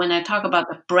 When I talk about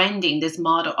the branding, this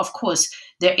model, of course,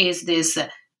 there is this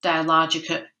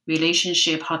dialogical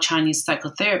relationship, how Chinese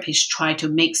psychotherapists try to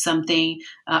make something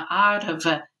out of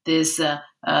this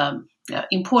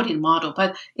imported model,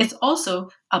 but it's also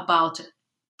about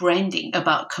branding,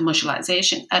 about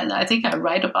commercialization. And I think I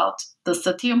write about the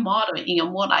Satir model in a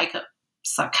more like a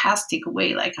sarcastic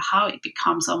way, like how it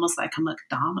becomes almost like a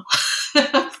McDonald's.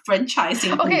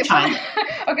 franchising Okay, in China.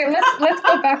 okay. Let's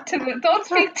go back to the. Don't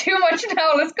speak too much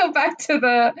now. Let's go back to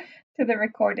the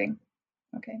recording.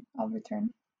 Okay, I'll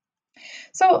return.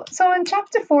 So in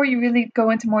chapter 4, you really go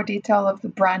into more detail of the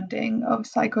branding of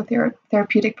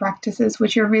psychotherapeutic practices,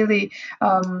 which you really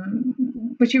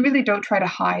don't try to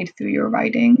hide through your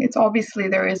writing. It's obviously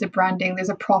there is a branding, there's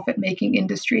a profit-making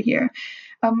industry here.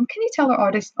 Can you tell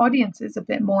our audiences a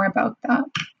bit more about that,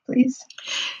 please?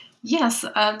 Yes,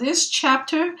 this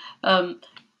chapter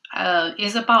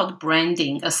is about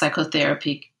branding a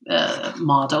psychotherapy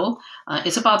model.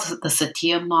 It's about the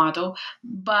Satir model.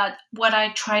 But what I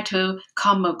try to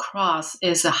come across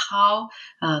is how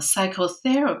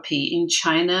psychotherapy in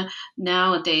China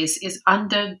nowadays is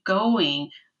undergoing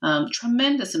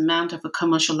tremendous amount of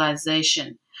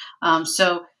commercialization.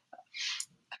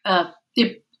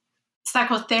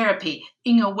 Psychotherapy,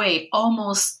 in a way,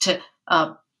 almost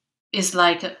is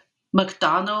like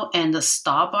McDonald's and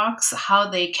Starbucks, how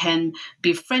they can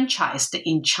be franchised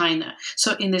in China.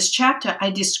 So in this chapter, I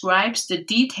describe the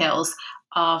details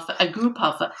of a group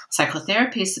of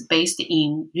psychotherapists based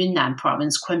in Yunnan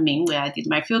province, Kunming, where I did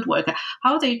my fieldwork,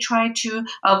 how they try to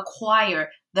acquire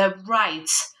the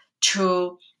rights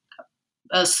to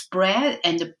spread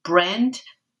and brand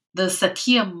the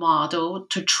Satir model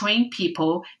to train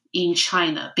people in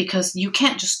China, because you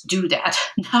can't just do that.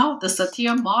 Now the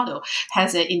Satir model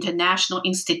has an international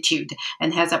institute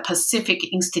and has a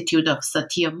Pacific Institute of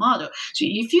Satir model. So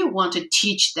if you want to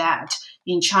teach that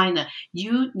in China,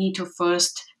 you need to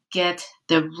first get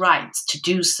the rights to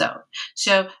do so.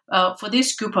 So for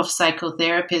this group of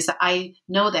psychotherapists, I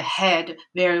know the head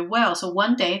very well. So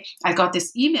one day I got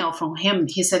this email from him.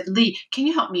 He said, Lee, can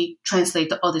you help me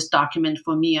translate all this document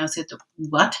for me? I said,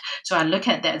 what? So I look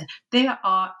at that. They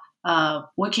are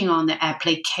working on the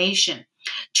application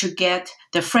to get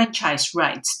the franchise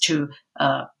rights to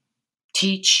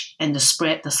teach and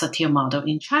spread the Satir model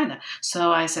in China.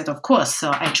 So I said, of course. So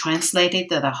I translated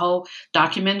the whole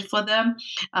document for them.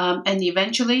 And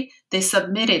eventually they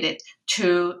submitted it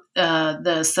to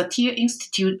the Satir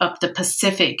Institute of the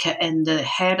Pacific. And the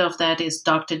head of that is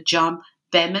Dr. John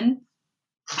Behrman,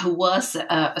 who was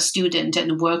a student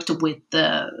and worked with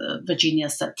Virginia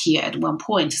Satir at one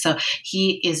point. So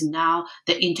he is now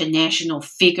the international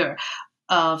figure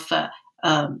of the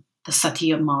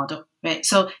Satir model. Right.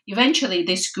 So eventually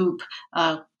this group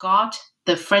got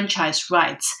the franchise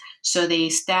rights. So they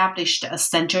established a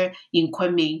center in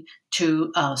Kunming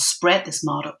to spread this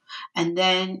model. And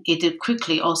then it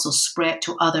quickly also spread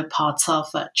to other parts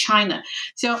of China.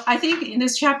 So I think in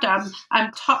this chapter,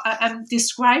 I'm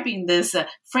describing this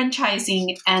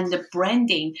franchising and the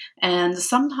branding. And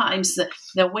sometimes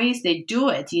the ways they do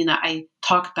it, I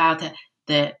talk about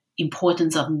the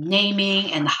importance of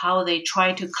naming and how they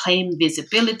try to claim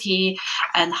visibility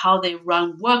and how they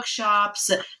run workshops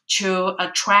to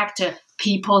attract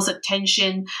people's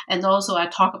attention. And also I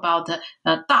talk about the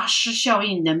大师效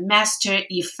应, the master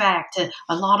effect.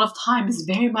 A lot of times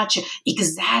very much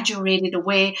exaggerated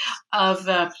way of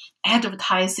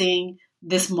advertising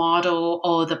this model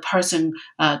or the person,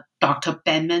 Dr.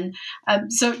 Behrman. I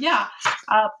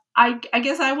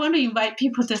guess I want to invite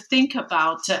people to think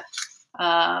about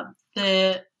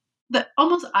the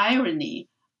almost irony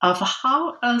of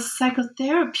how a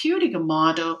psychotherapeutic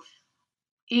model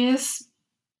is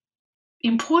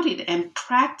imported and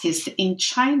practiced in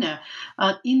China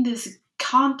in this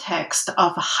context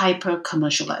of hyper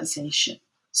commercialization.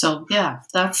 So yeah,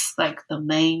 that's like the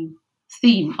main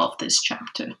theme of this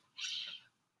chapter.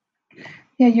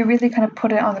 Yeah, you really kind of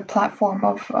put it on the platform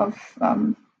of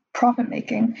profit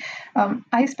making.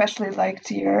 I especially liked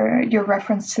your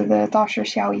reference to the 大师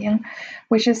效应,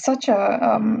 which is such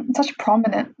a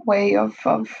prominent way of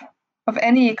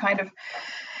any kind of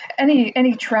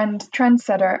any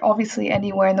trendsetter, obviously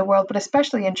anywhere in the world, but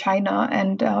especially in China,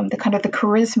 and the kind of the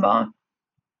charisma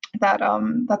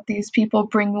that these people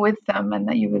bring with them, and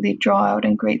that you really draw out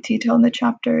in great detail in the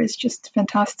chapter, is just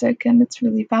fantastic, and it's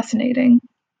really fascinating.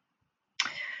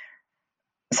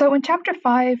 So in chapter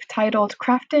 5, titled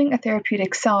Crafting a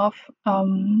Therapeutic Self,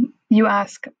 you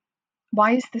ask,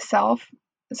 why is the self,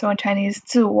 so in Chinese,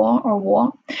 自我 or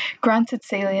我, granted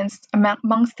salience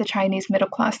amongst the Chinese middle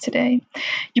class today?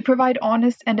 You provide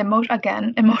honest and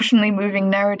emotionally moving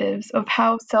narratives of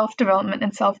how self-development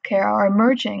and self-care are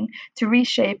emerging to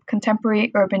reshape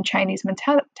contemporary urban Chinese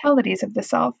mentalities of the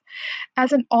self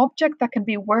as an object that can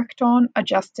be worked on,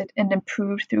 adjusted, and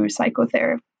improved through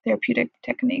psychotherapeutic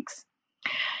techniques.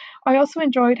 I also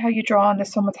enjoyed how you draw on the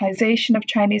somatization of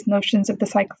Chinese notions of the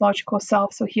psychological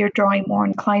self. So here, drawing more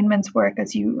on Kleinman's work,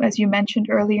 as you mentioned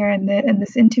earlier in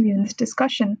this interview, in this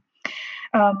discussion,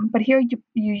 But here you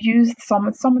use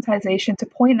somatization to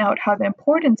point out how the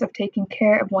importance of taking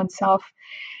care of oneself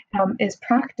is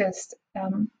practiced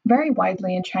very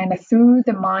widely in China through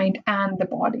the mind and the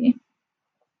body.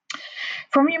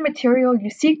 From your material, you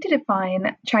seek to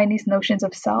define Chinese notions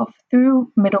of self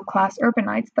through middle-class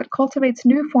urbanites that cultivates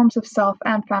new forms of self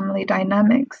and family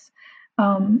dynamics.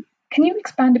 Can you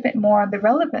expand a bit more on the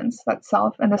relevance that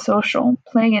self and the social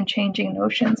play in changing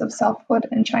notions of selfhood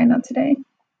in China today?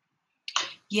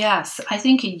 Yes, I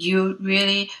think you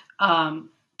really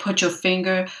put your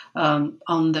finger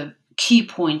on the key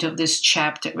point of this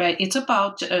chapter, right? It's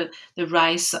about the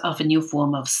rise of a new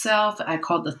form of self. I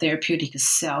call it the therapeutic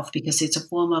self because it's a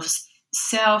form of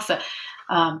self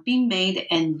being made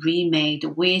and remade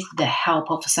with the help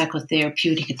of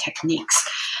psychotherapeutic techniques.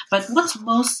 But what's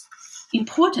most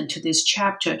important to this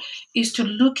chapter is to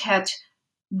look at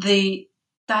the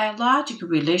dialogical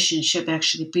relationship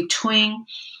actually between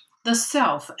the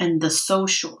self and the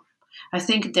social. I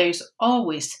think there's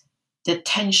always the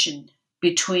tension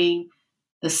between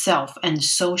the self and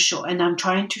social. And I'm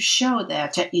trying to show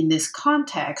that in this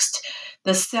context,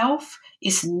 the self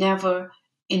is never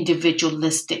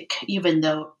individualistic, even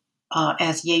though,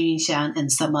 as Yan Yunxiang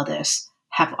and some others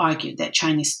have argued, that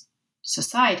Chinese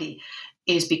society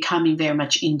is becoming very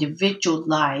much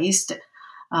individualized.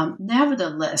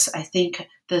 Nevertheless, I think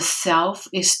the self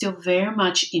is still very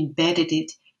much embedded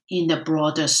in the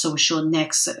broader social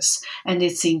nexus, and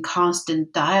it's in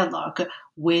constant dialogue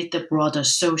with the broader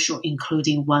social,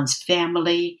 including one's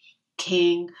family,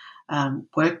 kin,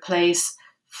 workplace,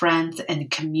 friends,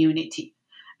 and community.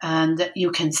 And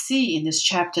you can see in this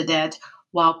chapter that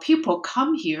while people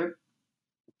come here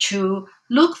to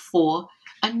look for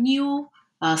a new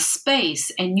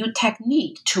space, a new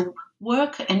technique to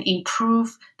work and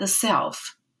improve the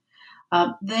self,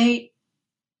 they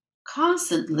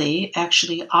constantly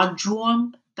actually are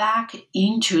drawn back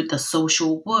into the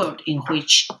social world in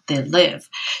which they live.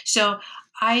 So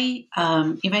I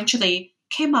eventually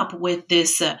came up with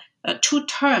this two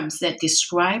terms that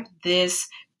describe this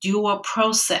dual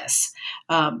process,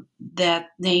 that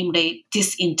namely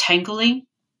disentangling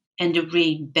and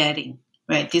re-embedding.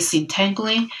 Right,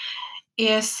 disentangling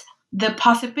is the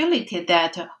possibility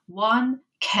that one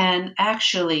can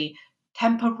actually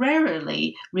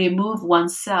temporarily remove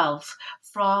oneself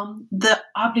from the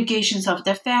obligations of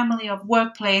the family, of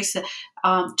workplace,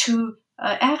 to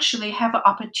actually have an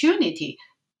opportunity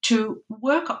to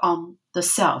work on the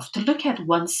self, to look at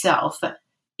oneself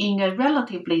in a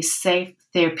relatively safe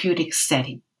therapeutic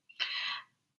setting.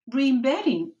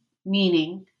 Re-embedding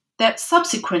meaning that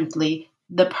subsequently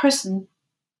the person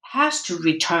has to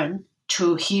return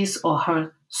to his or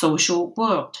her social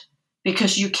world,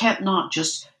 because you cannot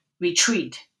just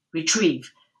retrieve.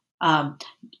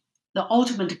 The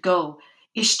ultimate goal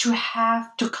is to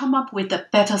have to come up with a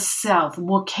better self,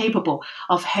 more capable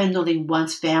of handling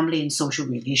one's family and social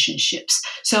relationships.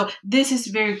 So this is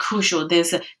very crucial.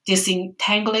 There's a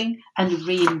disentangling and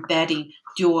re-embedding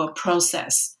dual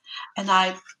process. And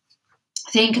I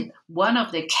think one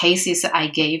of the cases I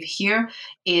gave here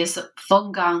is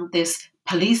Feng Gang, this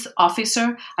police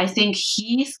officer. I think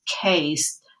his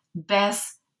case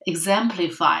best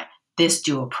exemplifies this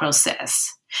dual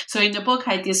process. So in the book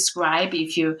I describe,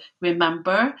 if you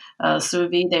remember,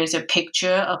 Suvi, there's a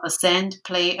picture of a sand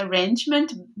play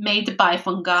arrangement made by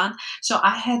Feng Gang. So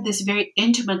I had this very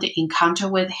intimate encounter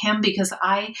with him because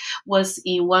I was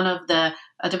in one of the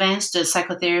advanced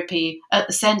psychotherapy,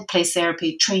 sand play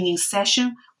therapy training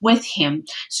session with him.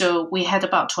 So we had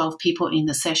about 12 people in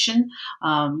the session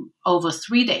over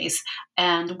 3 days,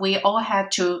 and we all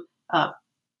had to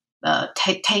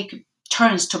take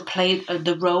turns to play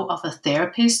the role of a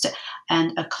therapist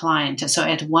and a client. So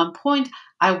at one point,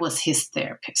 I was his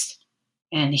therapist,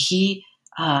 and he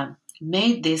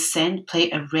made this sand play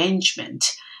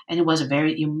arrangement. And it was a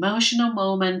very emotional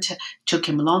moment. Took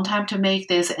him a long time to make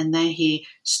this, and then he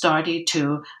started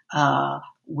to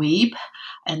weep.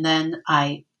 And then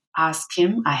I asked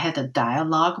him, I had a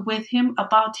dialogue with him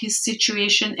about his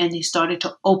situation, and he started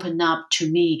to open up to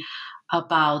me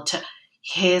about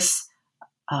his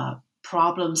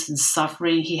problems and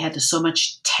suffering. He had so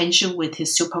much tension with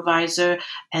his supervisor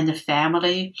and the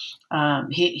family.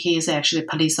 He is actually a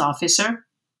police officer,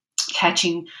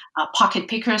 catching pocket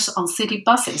pickers on city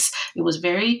buses. It was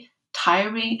very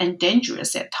tiring and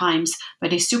dangerous at times,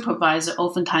 but his supervisor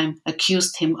oftentimes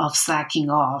accused him of slacking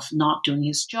off, not doing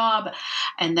his job.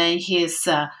 And then his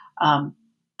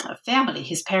family,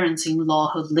 his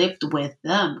parents-in-law who lived with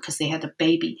them because they had a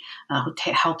baby, who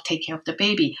helped take care of the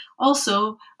baby,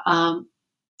 also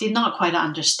did not quite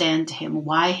understand him,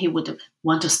 why he would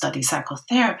want to study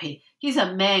psychotherapy? He's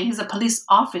a man, he's a police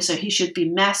officer, he should be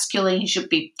masculine, he should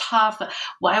be tough.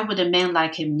 Why would a man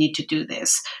like him need to do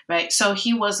this, right? So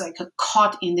he was like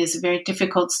caught in this very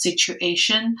difficult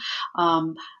situation,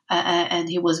 and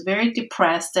he was very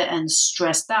depressed and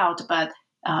stressed out, but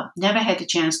never had a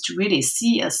chance to really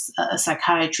see a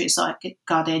psychiatrist or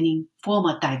got any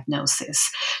formal diagnosis.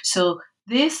 So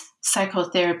this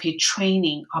psychotherapy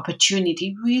training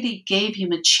opportunity really gave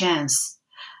him a chance,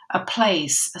 a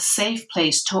safe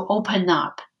place to open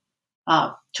up,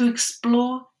 to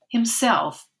explore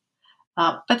himself.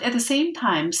 But at the same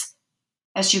time,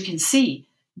 as you can see,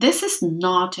 this is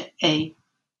not a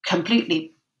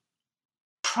completely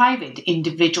private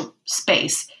individual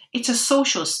space. It's a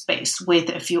social space with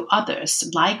a few others,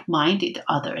 like-minded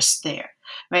others there,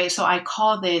 right? So I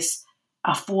call this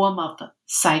a form of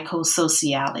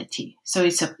psychosociality. So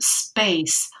it's a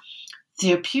space,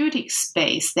 therapeutic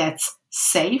space that's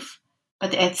safe,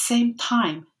 but at the same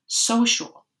time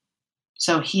social.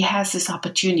 So he has this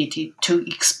opportunity to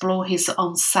explore his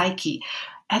own psyche,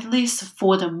 at least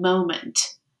for the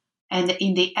moment. And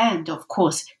in the end, of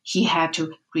course, he had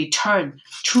to return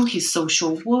to his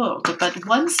social world. But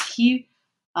once he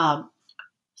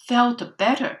felt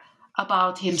better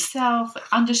about himself,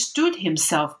 understood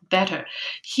himself better,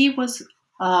 he was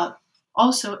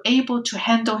also able to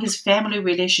handle his family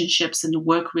relationships and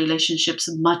work relationships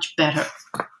much better.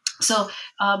 So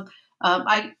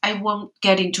I won't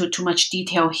get into too much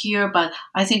detail here, but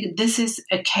I think this is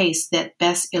a case that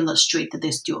best illustrates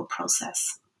this dual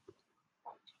process.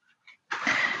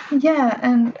 Yeah,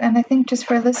 and I think just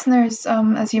for listeners,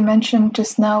 as you mentioned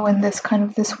just now in this kind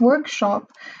of this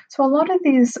workshop, so a lot of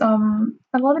these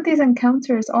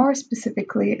encounters are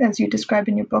specifically, as you describe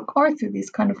in your book, are through these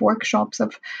kind of workshops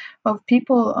of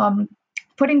people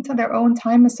putting to their own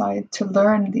time aside to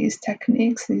learn these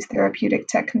techniques, these therapeutic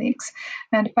techniques.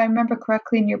 And if I remember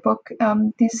correctly in your book,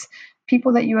 these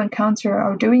people that you encounter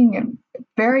are doing it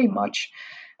very much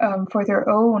for their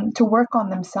own, to work on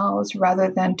themselves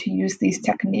rather than to use these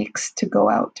techniques to go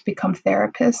out to become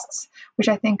therapists, which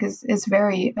I think is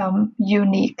very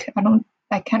unique.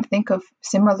 I can't think of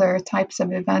similar types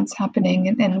of events happening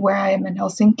in where I am in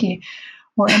Helsinki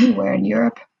or anywhere in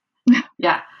Europe.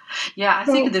 Yeah, I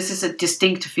think this is a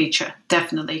distinct feature,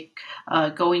 definitely.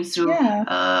 Going through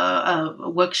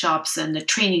workshops and the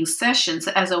training sessions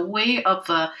as a way of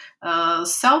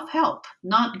self-help,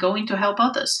 not going to help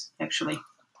others, actually.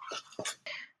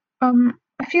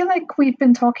 I feel like we've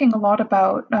been talking a lot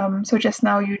about, so just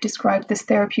now you described this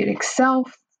therapeutic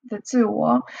self, the 自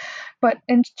我, but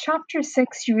in chapter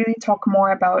 6 you really talk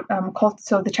more about,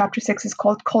 so the chapter 6 is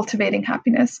called Cultivating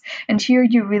Happiness, and here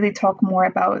you really talk more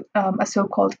about a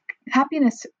so-called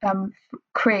happiness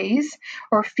craze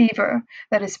or fever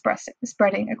that is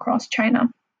spreading across China.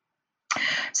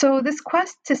 So this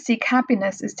quest to seek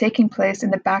happiness is taking place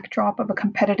in the backdrop of a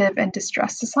competitive and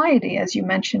distressed society, as you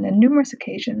mentioned in numerous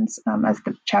occasions as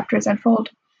the chapters unfold.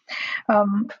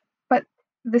 But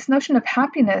this notion of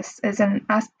happiness is an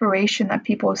aspiration that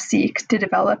people seek to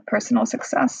develop personal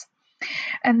success.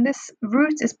 And this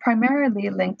root is primarily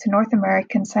linked to North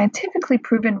American scientifically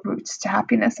proven routes to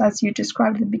happiness, as you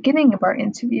described at the beginning of our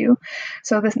interview.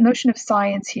 So this notion of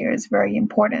science here is very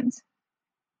important.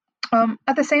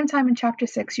 At the same time, in chapter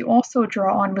 6, you also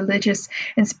draw on religious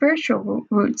and spiritual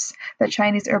routes that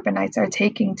Chinese urbanites are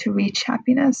taking to reach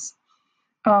happiness.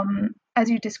 As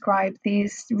you described,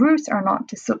 these routes are not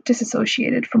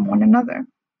disassociated from one another.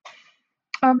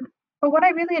 But what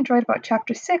I really enjoyed about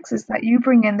chapter 6 is that you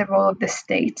bring in the role of the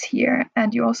state here,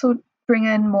 and you also bring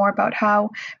in more about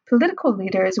how political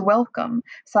leaders welcome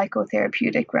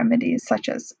psychotherapeutic remedies such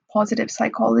as positive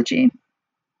psychology.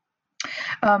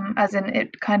 As in,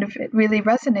 it really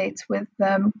resonates with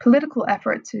the political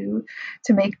effort to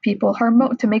make people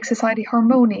to make society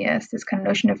harmonious. This kind of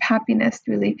notion of happiness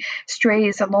really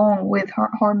strays along with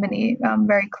harmony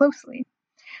very closely.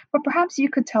 But perhaps you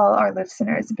could tell our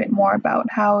listeners a bit more about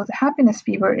how the happiness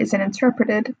fever is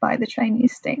interpreted by the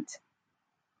Chinese state.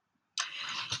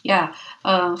 Yeah,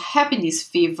 happiness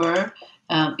fever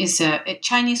is a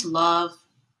Chinese love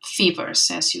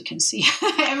fevers, as you can see.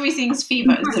 Everything's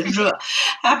fever. It's a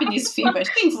happiness fever.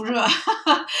 幸福热.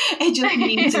 It just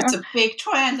means it's a big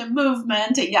trend, a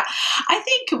movement. Yeah. I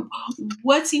think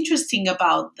what's interesting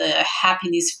about the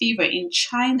happiness fever in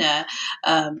China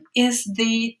is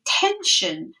the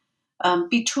tension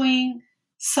between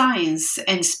science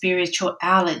and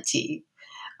spirituality.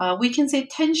 We can say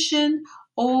tension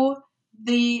or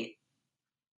the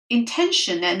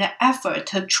intention and the effort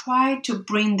to try to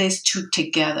bring these two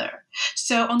together.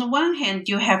 So on the one hand,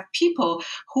 you have people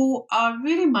who are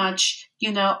really much,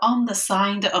 on the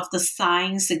side of the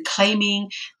science and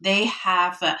claiming they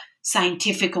have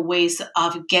scientific ways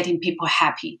of getting people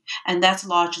happy. And that's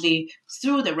largely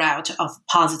through the route of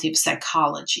positive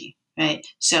psychology, right?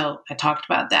 So I talked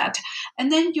about that.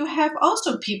 And then you have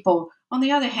also people, on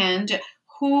the other hand,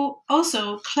 who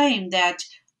also claim that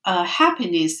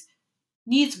happiness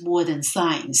needs more than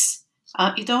science.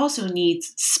 It also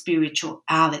needs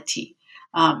spirituality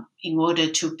in order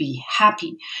to be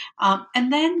happy.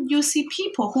 And then you see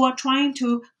people who are trying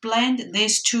to blend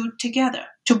these two together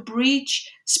to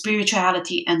bridge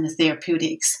spirituality and the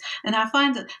therapeutics. And I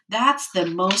find that that's the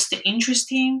most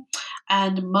interesting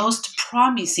and most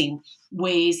promising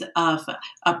ways of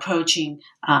approaching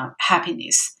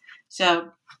happiness. So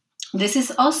this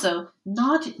is also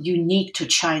not unique to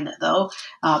China, though.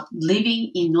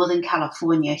 Living in Northern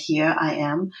California, here I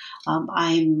am.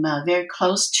 I'm very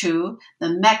close to the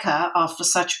mecca of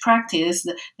such practice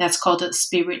that's called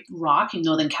Spirit Rock in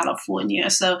Northern California.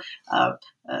 So a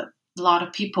lot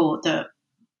of people, the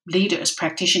leaders,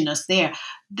 practitioners there,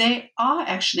 they are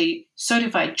actually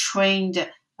certified, trained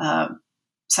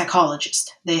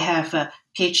psychologists. They have a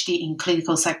PhD in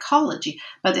clinical psychology,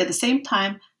 but at the same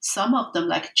time, some of them,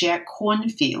 like Jack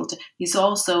Kornfield, is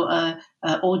also an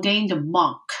ordained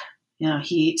monk.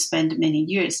 He spent many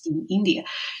years in India.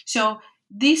 So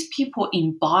these people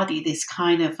embody this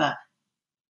kind of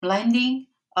blending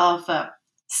of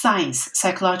science,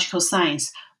 psychological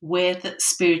science, with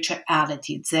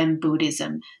spirituality, Zen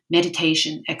Buddhism,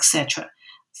 meditation, etc.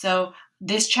 So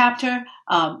this chapter,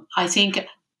 I think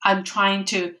I'm trying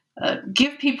to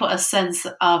give people a sense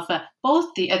of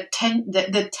both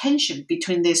the tension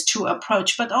between these two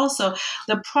approaches, but also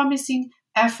the promising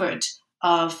effort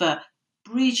of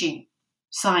bridging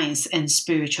science and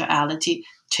spirituality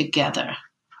together.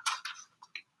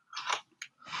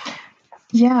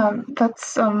 Yeah,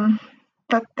 that's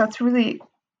really,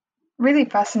 really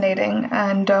fascinating,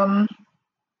 and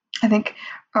I think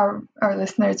our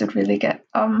listeners would really get.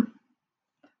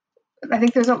 I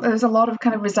think there's a lot of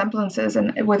kind of resemblances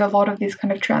and with a lot of these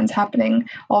kind of trends happening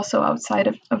also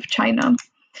outside of China.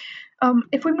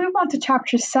 If we move on to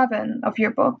chapter 7 of your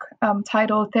book,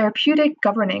 titled Therapeutic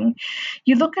Governing,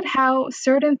 you look at how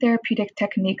certain therapeutic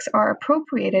techniques are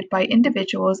appropriated by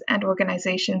individuals and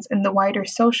organizations in the wider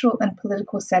social and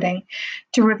political setting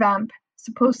to revamp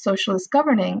supposed socialist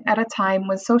governing at a time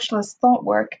when socialist thought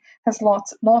work has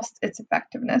lost its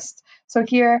effectiveness. So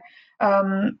here,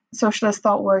 socialist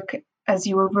thought work, as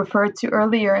you referred to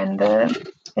earlier in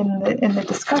the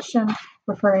discussion,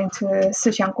 referring to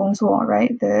思想工作,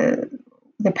 right?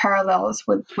 The parallels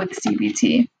with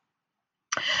CBT.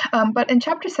 But in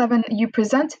chapter 7, you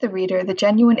present to the reader the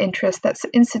genuine interest that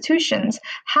institutions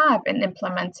have in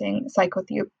implementing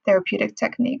psychotherapeutic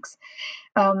techniques.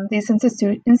 These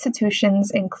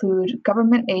institutions include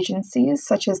government agencies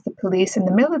such as the police and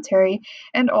the military,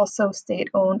 and also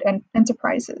state-owned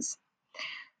enterprises.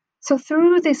 So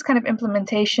through this kind of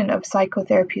implementation of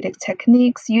psychotherapeutic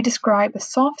techniques, you describe a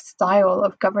soft style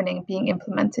of governing being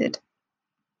implemented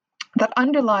that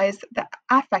underlies the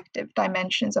affective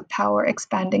dimensions of power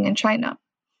expanding in China.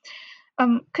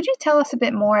 Could you tell us a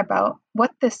bit more about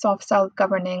what this soft style of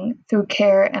governing through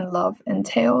care and love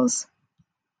entails?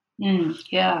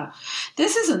 Yeah,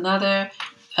 this is another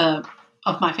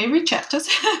of my favorite chapters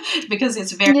because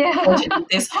it's very important in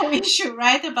this whole issue,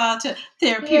 right, about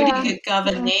therapeutic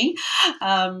governing.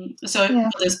 So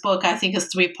for this book, I think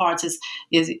it's 3 parts: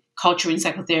 is culture in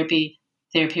psychotherapy,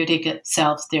 therapeutic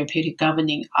self, therapeutic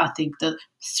governing. I think the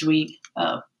 3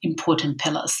 important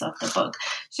pillars of the book.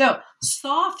 So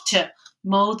soft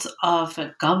modes of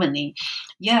governing.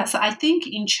 Yes, I think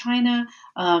in China,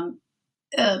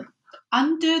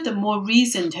 under the more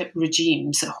recent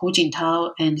regimes, Hu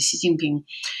Jintao and Xi Jinping,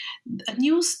 a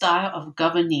new style of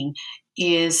governing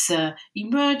is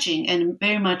emerging and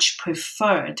very much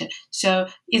preferred. So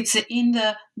it's in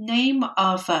the name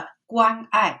of 关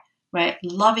爱, right?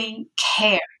 Loving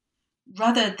care,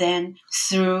 rather than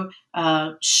through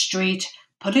straight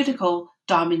political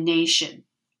domination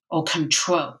or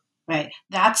control, right?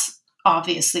 That's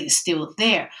obviously still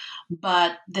there.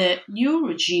 But the new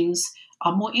regimes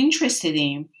are more interested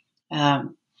in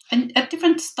and at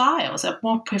different styles,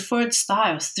 more preferred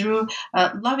styles through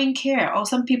loving care, or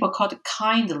some people call it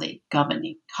kindly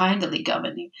governing.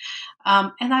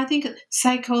 And I think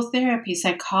psychotherapy,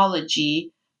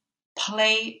 psychology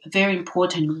play a very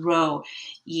important role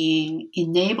in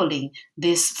enabling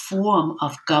this form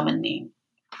of governing.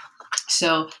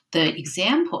 So the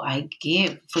example I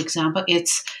give, for example,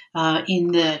 it's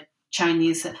in the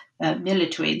Chinese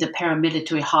military, the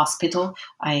paramilitary hospital.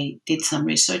 I did some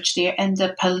research there, and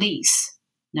the police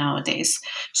nowadays.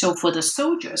 So for the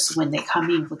soldiers, when they come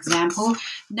in, for example,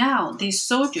 now these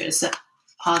soldiers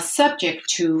are subject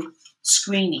to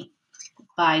screening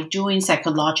by doing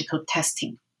psychological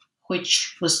testing,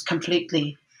 which was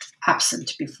completely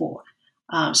absent before.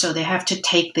 So they have to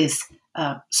take this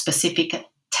specific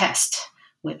test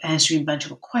with answering a bunch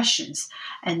of questions,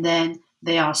 and then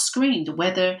they are screened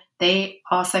whether they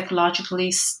are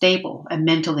psychologically stable and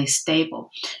mentally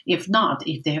stable. If not,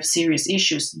 if they have serious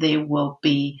issues, they will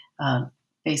be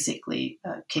basically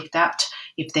kicked out.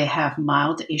 If they have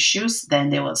mild issues,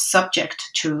 then they will subject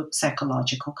to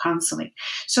psychological counseling.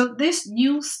 So this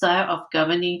new style of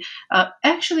governing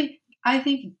actually, I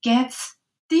think, gets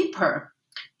deeper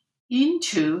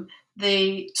into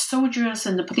the soldiers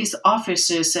and the police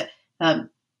officers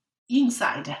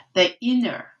inside the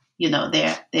inner,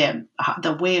 their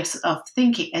the ways of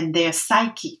thinking and their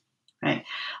psyche, right?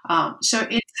 So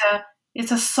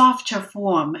it's a softer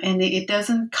form, and it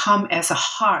doesn't come as a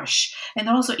harsh. And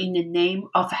also in the name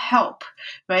of help,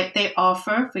 right? They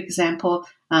offer, for example,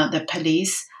 the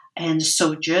police and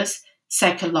soldiers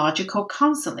psychological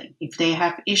counseling if they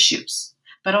have issues.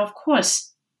 But of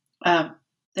course,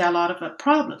 there are a lot of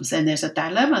problems, and there's a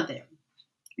dilemma there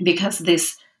because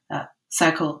this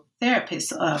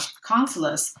psychotherapists,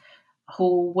 counselors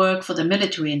who work for the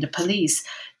military and the police,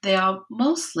 they are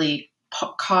mostly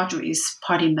cadres,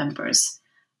 party members.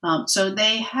 So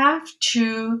they have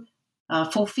to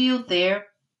fulfill their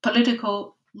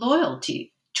political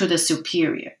loyalty to the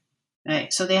superior.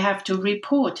 Right? So they have to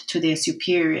report to their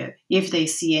superior if they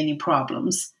see any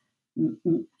problems,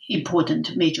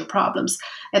 important major problems.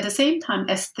 At the same time,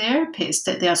 as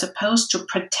therapists, they are supposed to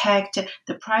protect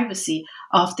the privacy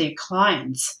of their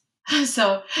clients.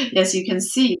 So as you can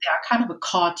see, they are kind of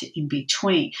caught in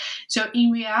between. So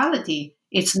in reality,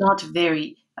 it's not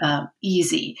very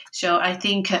easy. So I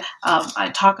think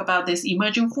I talk about this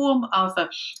emerging form of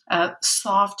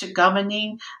soft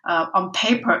governing. On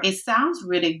paper, it sounds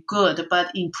really good,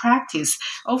 but in practice,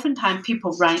 oftentimes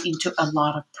people run into a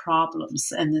lot of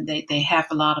problems, and they have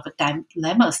a lot of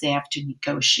dilemmas they have to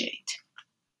negotiate.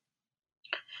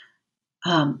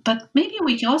 But maybe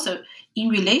we can also, in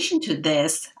relation to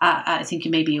this, I think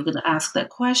maybe you're going to ask that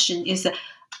question, is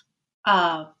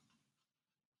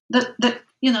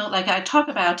like I talk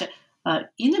about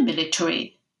in the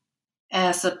military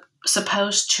as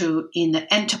opposed to in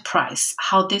the enterprise,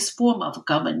 how this form of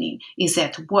governing is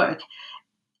at work.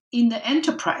 In the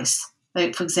enterprise,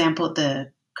 like for example,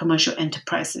 the commercial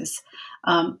enterprises,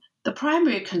 the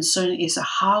primary concern is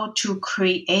how to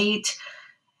create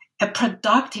a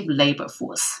productive labor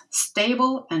force,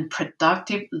 stable and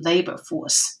productive labor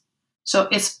force. So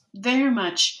it's very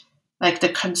much like the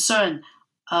concern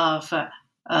of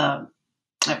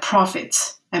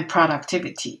profits and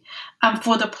productivity. And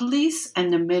for the police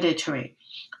and the military,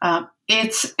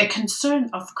 it's a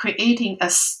concern of creating a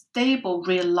stable,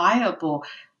 reliable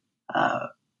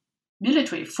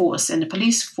military force and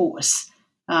police force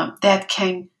that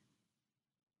can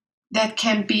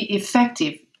be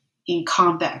effective in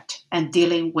combat and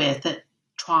dealing with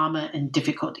trauma and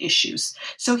difficult issues.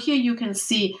 So here you can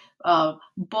see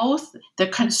both the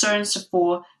concerns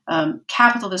for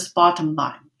capitalist bottom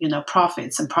line,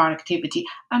 profits and productivity,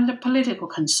 and the political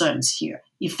concerns here,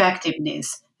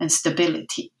 effectiveness and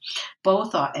stability.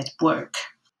 Both are at work.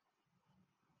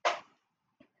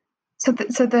 So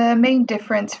the main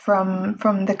difference from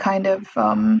the kind of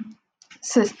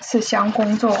思想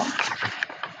工作,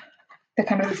 the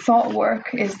kind of thought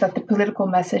work, is that the political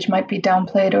message might be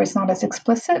downplayed or it's not as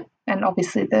explicit, and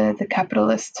obviously the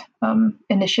capitalist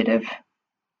initiative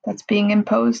that's being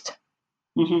imposed.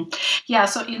 Mm-hmm. Yeah,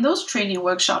 so in those training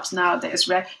workshops nowadays,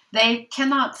 right, they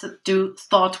cannot do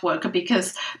thought work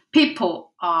because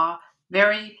people are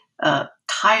very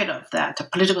tired of that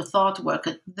political thought work.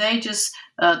 They just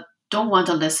don't want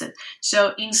to listen.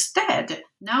 So instead,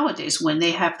 nowadays, when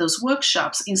they have those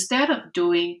workshops, instead of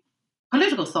doing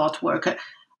political thought work,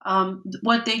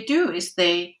 what they do is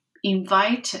they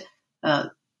invite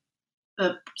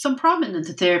some prominent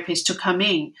therapists to come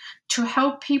in to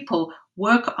help people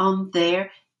work on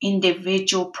their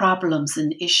individual problems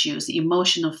and issues,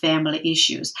 emotional family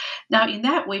issues. Now, in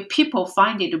that way, people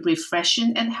find it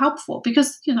refreshing and helpful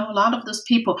because, a lot of those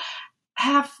people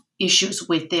have issues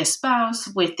with their spouse,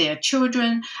 with their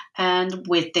children, and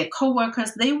with their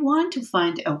coworkers. They want to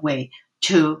find a way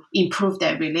to improve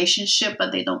their relationship,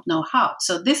 but they don't know how.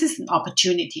 So this is an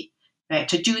opportunity, right,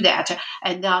 to do that.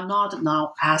 And they are not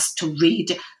now asked to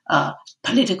read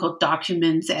political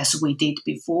documents as we did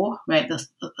before, right, the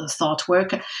thought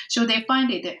work. So they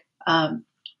find it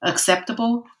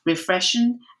acceptable,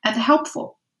 refreshing, and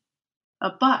helpful.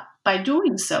 But by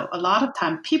doing so, a lot of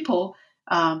time people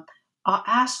are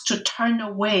asked to turn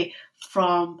away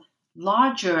from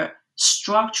larger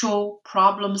structural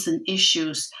problems and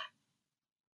issues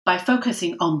by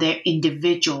focusing on their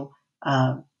individual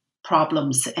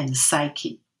problems and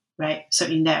psyche, right? So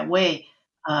in that way,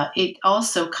 it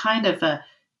also kind of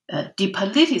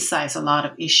depoliticize a lot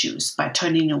of issues by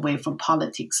turning away from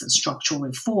politics and structural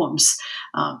reforms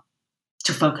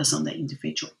to focus on the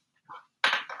individual.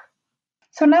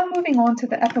 So now moving on to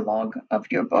the epilogue of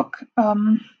your book.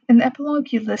 In the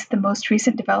epilogue, you list the most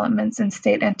recent developments in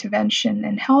state intervention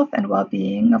in health and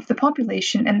well-being of the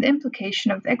population and the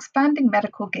implication of the expanding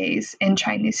medical gaze in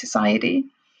Chinese society.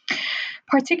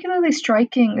 Particularly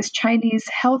striking is Chinese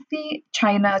Healthy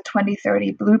China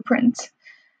 2030 blueprint.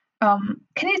 Can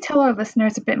you tell our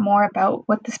listeners a bit more about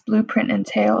what this blueprint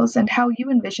entails and how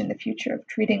you envision the future of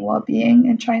treating well-being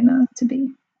in China to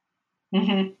be?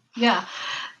 Mm-hmm. Yeah,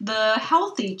 the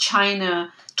Healthy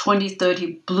China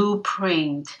 2030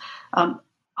 blueprint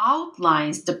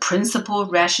outlines the principal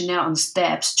rationale and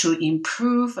steps to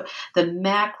improve the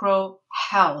macro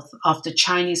health of the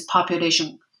Chinese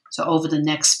population. So over the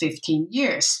next 15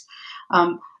 years.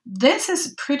 This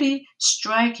is pretty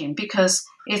striking because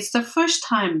it's the first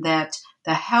time that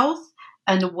the health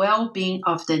and well-being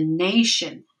of the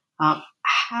nation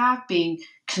have been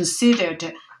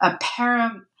considered a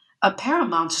paramount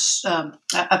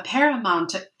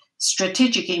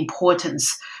strategic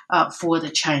importance for the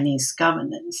Chinese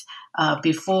governance.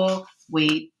 Before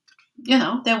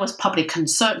there was public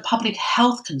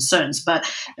health concerns, but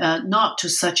not to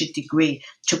such a degree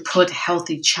to put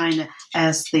Healthy China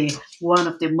as one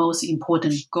of the most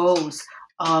important goals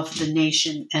of the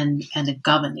nation and the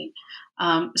governing.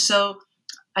 So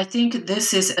I think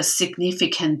this is a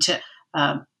significant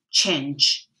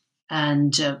change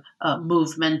and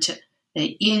movement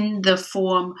in the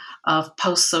form of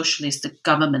post-socialist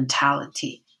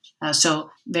governmentality.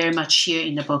 So very much here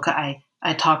in the book, I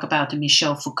talk about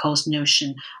Michel Foucault's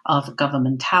notion of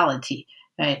governmentality,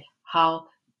 right? How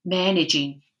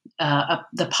managing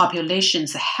the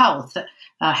population's health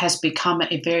has become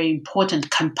a very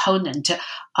important component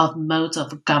of modes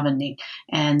of governing.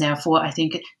 And therefore, I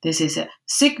think this is a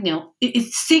signal.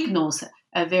 It signals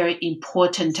a very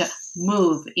important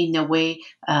move in the way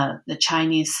the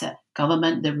Chinese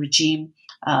government, the regime,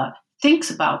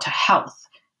 thinks about health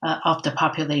of the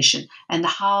population and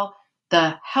how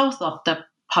the health of the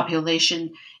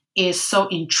population is so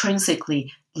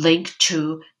intrinsically linked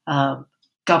to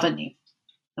governing,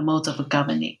 the modes of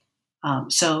governing.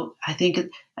 So I think,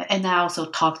 and I also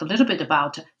talked a little bit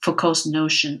about Foucault's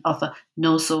notion of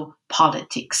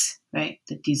nosopolitics, right?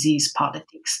 The disease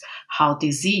politics, how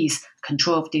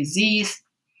control of disease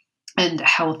and the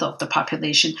health of the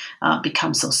population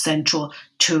becomes so central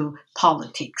to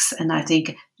politics. And I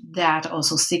think that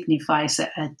also signifies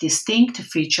a distinct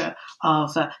feature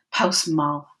of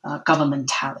post-Mao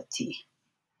governmentality.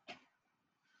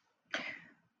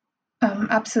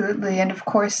 Absolutely. And of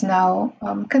course, now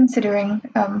considering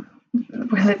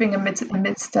we're living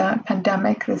amidst a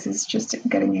pandemic, this is just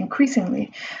getting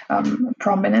increasingly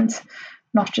prominent,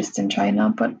 not just in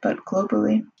China, but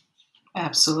globally.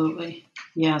 Absolutely.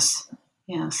 Yes.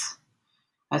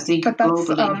 I think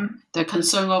globally, the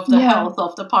concern of the health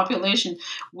of the population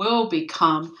will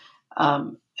become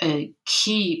a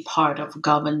key part of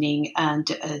governing and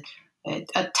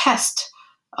a test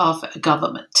of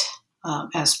government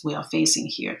as we are facing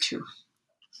here too.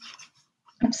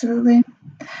 Absolutely.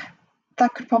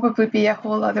 That could probably be a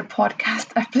whole other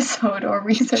podcast episode or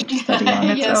research study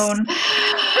on its own.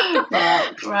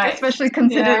 Right. Especially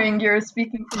considering you're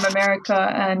speaking from America,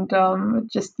 and it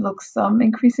just looks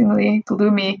increasingly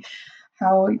gloomy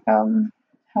how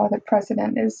the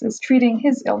president is treating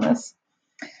his illness.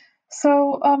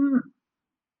 So I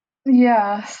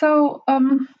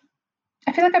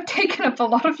feel like I've taken up a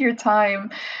lot of your time.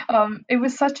 It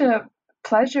was such a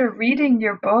pleasure reading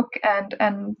your book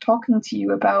and talking to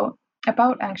you about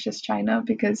Anxious China,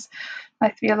 because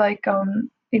I feel like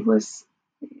it's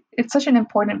such an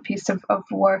important piece of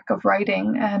work, of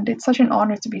writing, and it's such an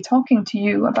honor to be talking to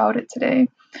you about it today.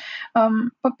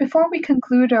 But before we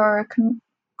conclude our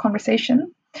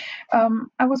conversation,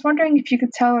 I was wondering if you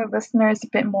could tell our listeners a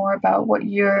bit more about what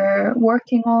you're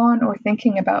working on or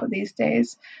thinking about these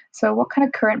days. So what kind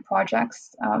of current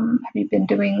projects have you been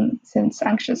doing since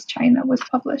Anxious China was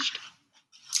published?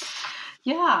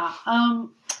 Yeah.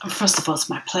 First of all, it's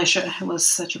my pleasure. It was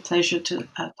such a pleasure to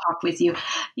talk with you.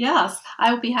 Yes,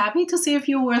 I will be happy to say a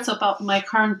few words about my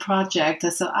current project.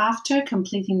 So after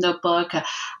completing the book,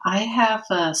 I have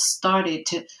started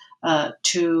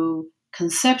to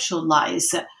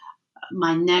conceptualize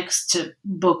my next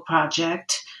book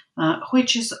project,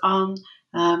 which is on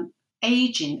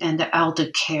aging and elder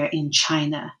care in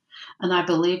China. And I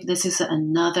believe this is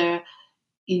another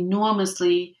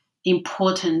enormously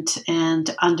important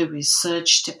and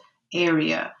under-researched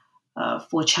area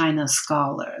for China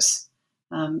scholars.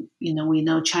 We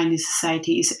know Chinese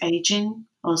society is aging,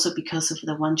 also because of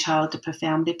the one-child per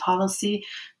family policy.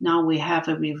 Now we have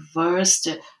a reversed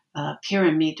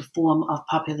pyramid form of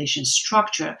population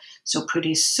structure. So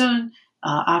pretty soon,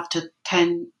 after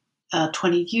 10,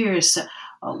 20 years,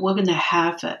 we're going to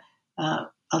have a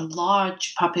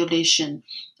large population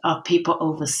of people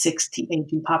over 60,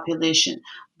 aging population,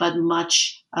 but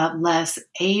much less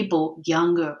able,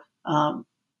 younger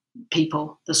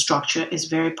people. The structure is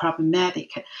very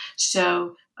problematic.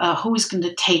 So who is going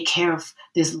to take care of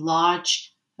this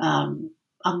large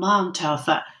amount of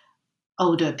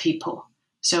older people?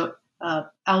 So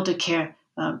elder care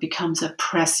becomes a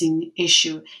pressing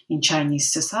issue in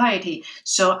Chinese society.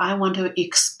 So I want to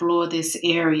explore this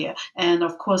area. And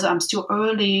of course, I'm still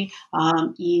early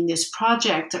in this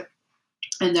project.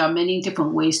 And there are many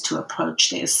different ways to approach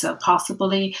this.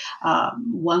 Possibly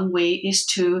one way is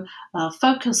to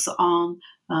focus on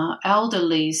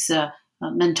elderly's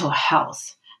mental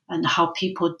health and how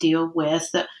people deal with,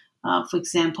 for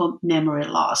example, memory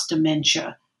loss,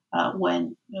 dementia,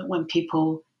 when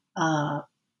people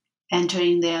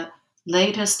entering their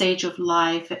later stage of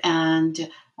life and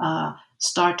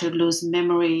start to lose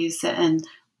memories, and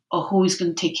or who is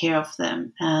going to take care of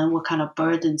them, and what kind of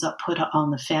burdens are put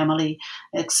on the family,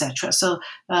 etc. So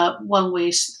one way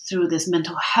is through this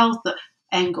mental health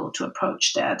angle to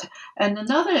approach that. And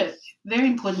another very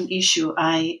important issue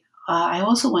I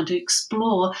also want to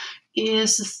explore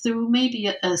is through maybe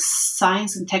a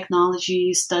science and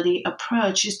technology study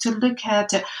approach, is to look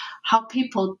at how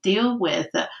people deal with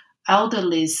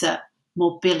elderly's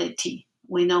mobility.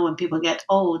 We know when people get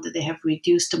old, they have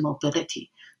reduced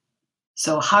mobility.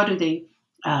 So how do they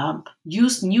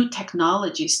use new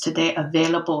technologies today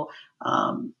available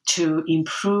to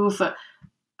improve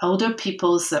older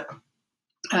people's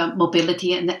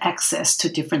mobility and access to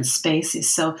different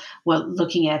spaces? So we're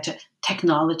looking at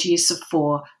technologies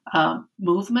for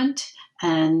movement,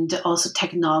 and also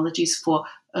technologies for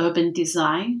urban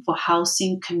design, for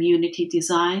housing, community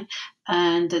design,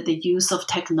 and the use of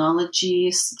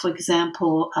technologies, for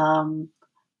example,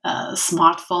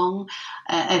 smartphone,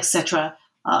 etc.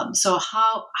 So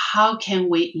how can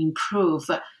we improve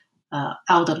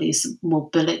elderly's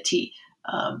mobility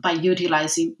by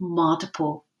utilizing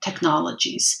multiple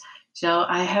technologies? So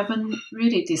I haven't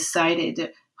really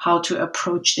decided how to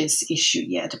approach this issue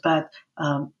yet, but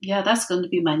that's going to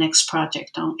be my next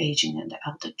project on aging and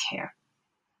elder care.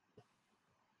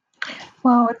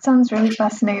 Wow, it sounds really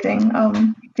fascinating.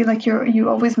 I feel like you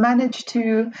always manage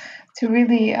to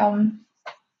really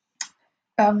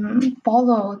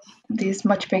follow these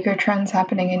much bigger trends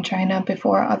happening in China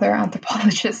before other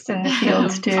anthropologists in the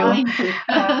field do.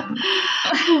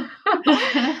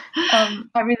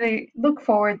 I really look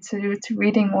forward to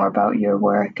reading more about your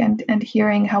work and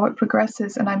hearing how it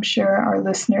progresses, and I'm sure our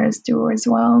listeners do as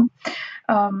well.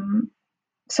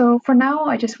 So for now,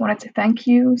 I just wanted to thank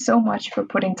you so much for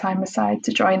putting time aside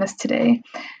to join us today.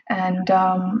 And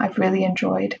I've really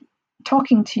enjoyed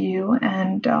talking to you,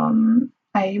 and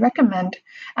I recommend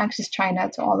Anxious China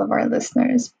to all of our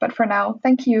listeners. But for now,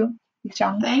 thank you,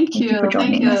 Zhang. Thank you for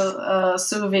joining us.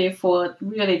 Sylvie, for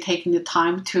really taking the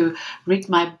time to read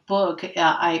my book.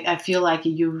 I feel like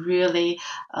you really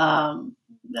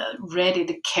read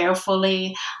it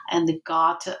carefully and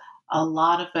got a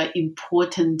lot of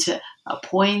important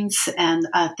points, and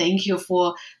thank you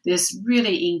for this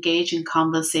really engaging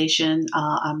conversation.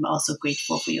 I'm also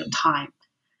grateful for your time.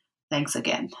 Thanks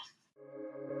again.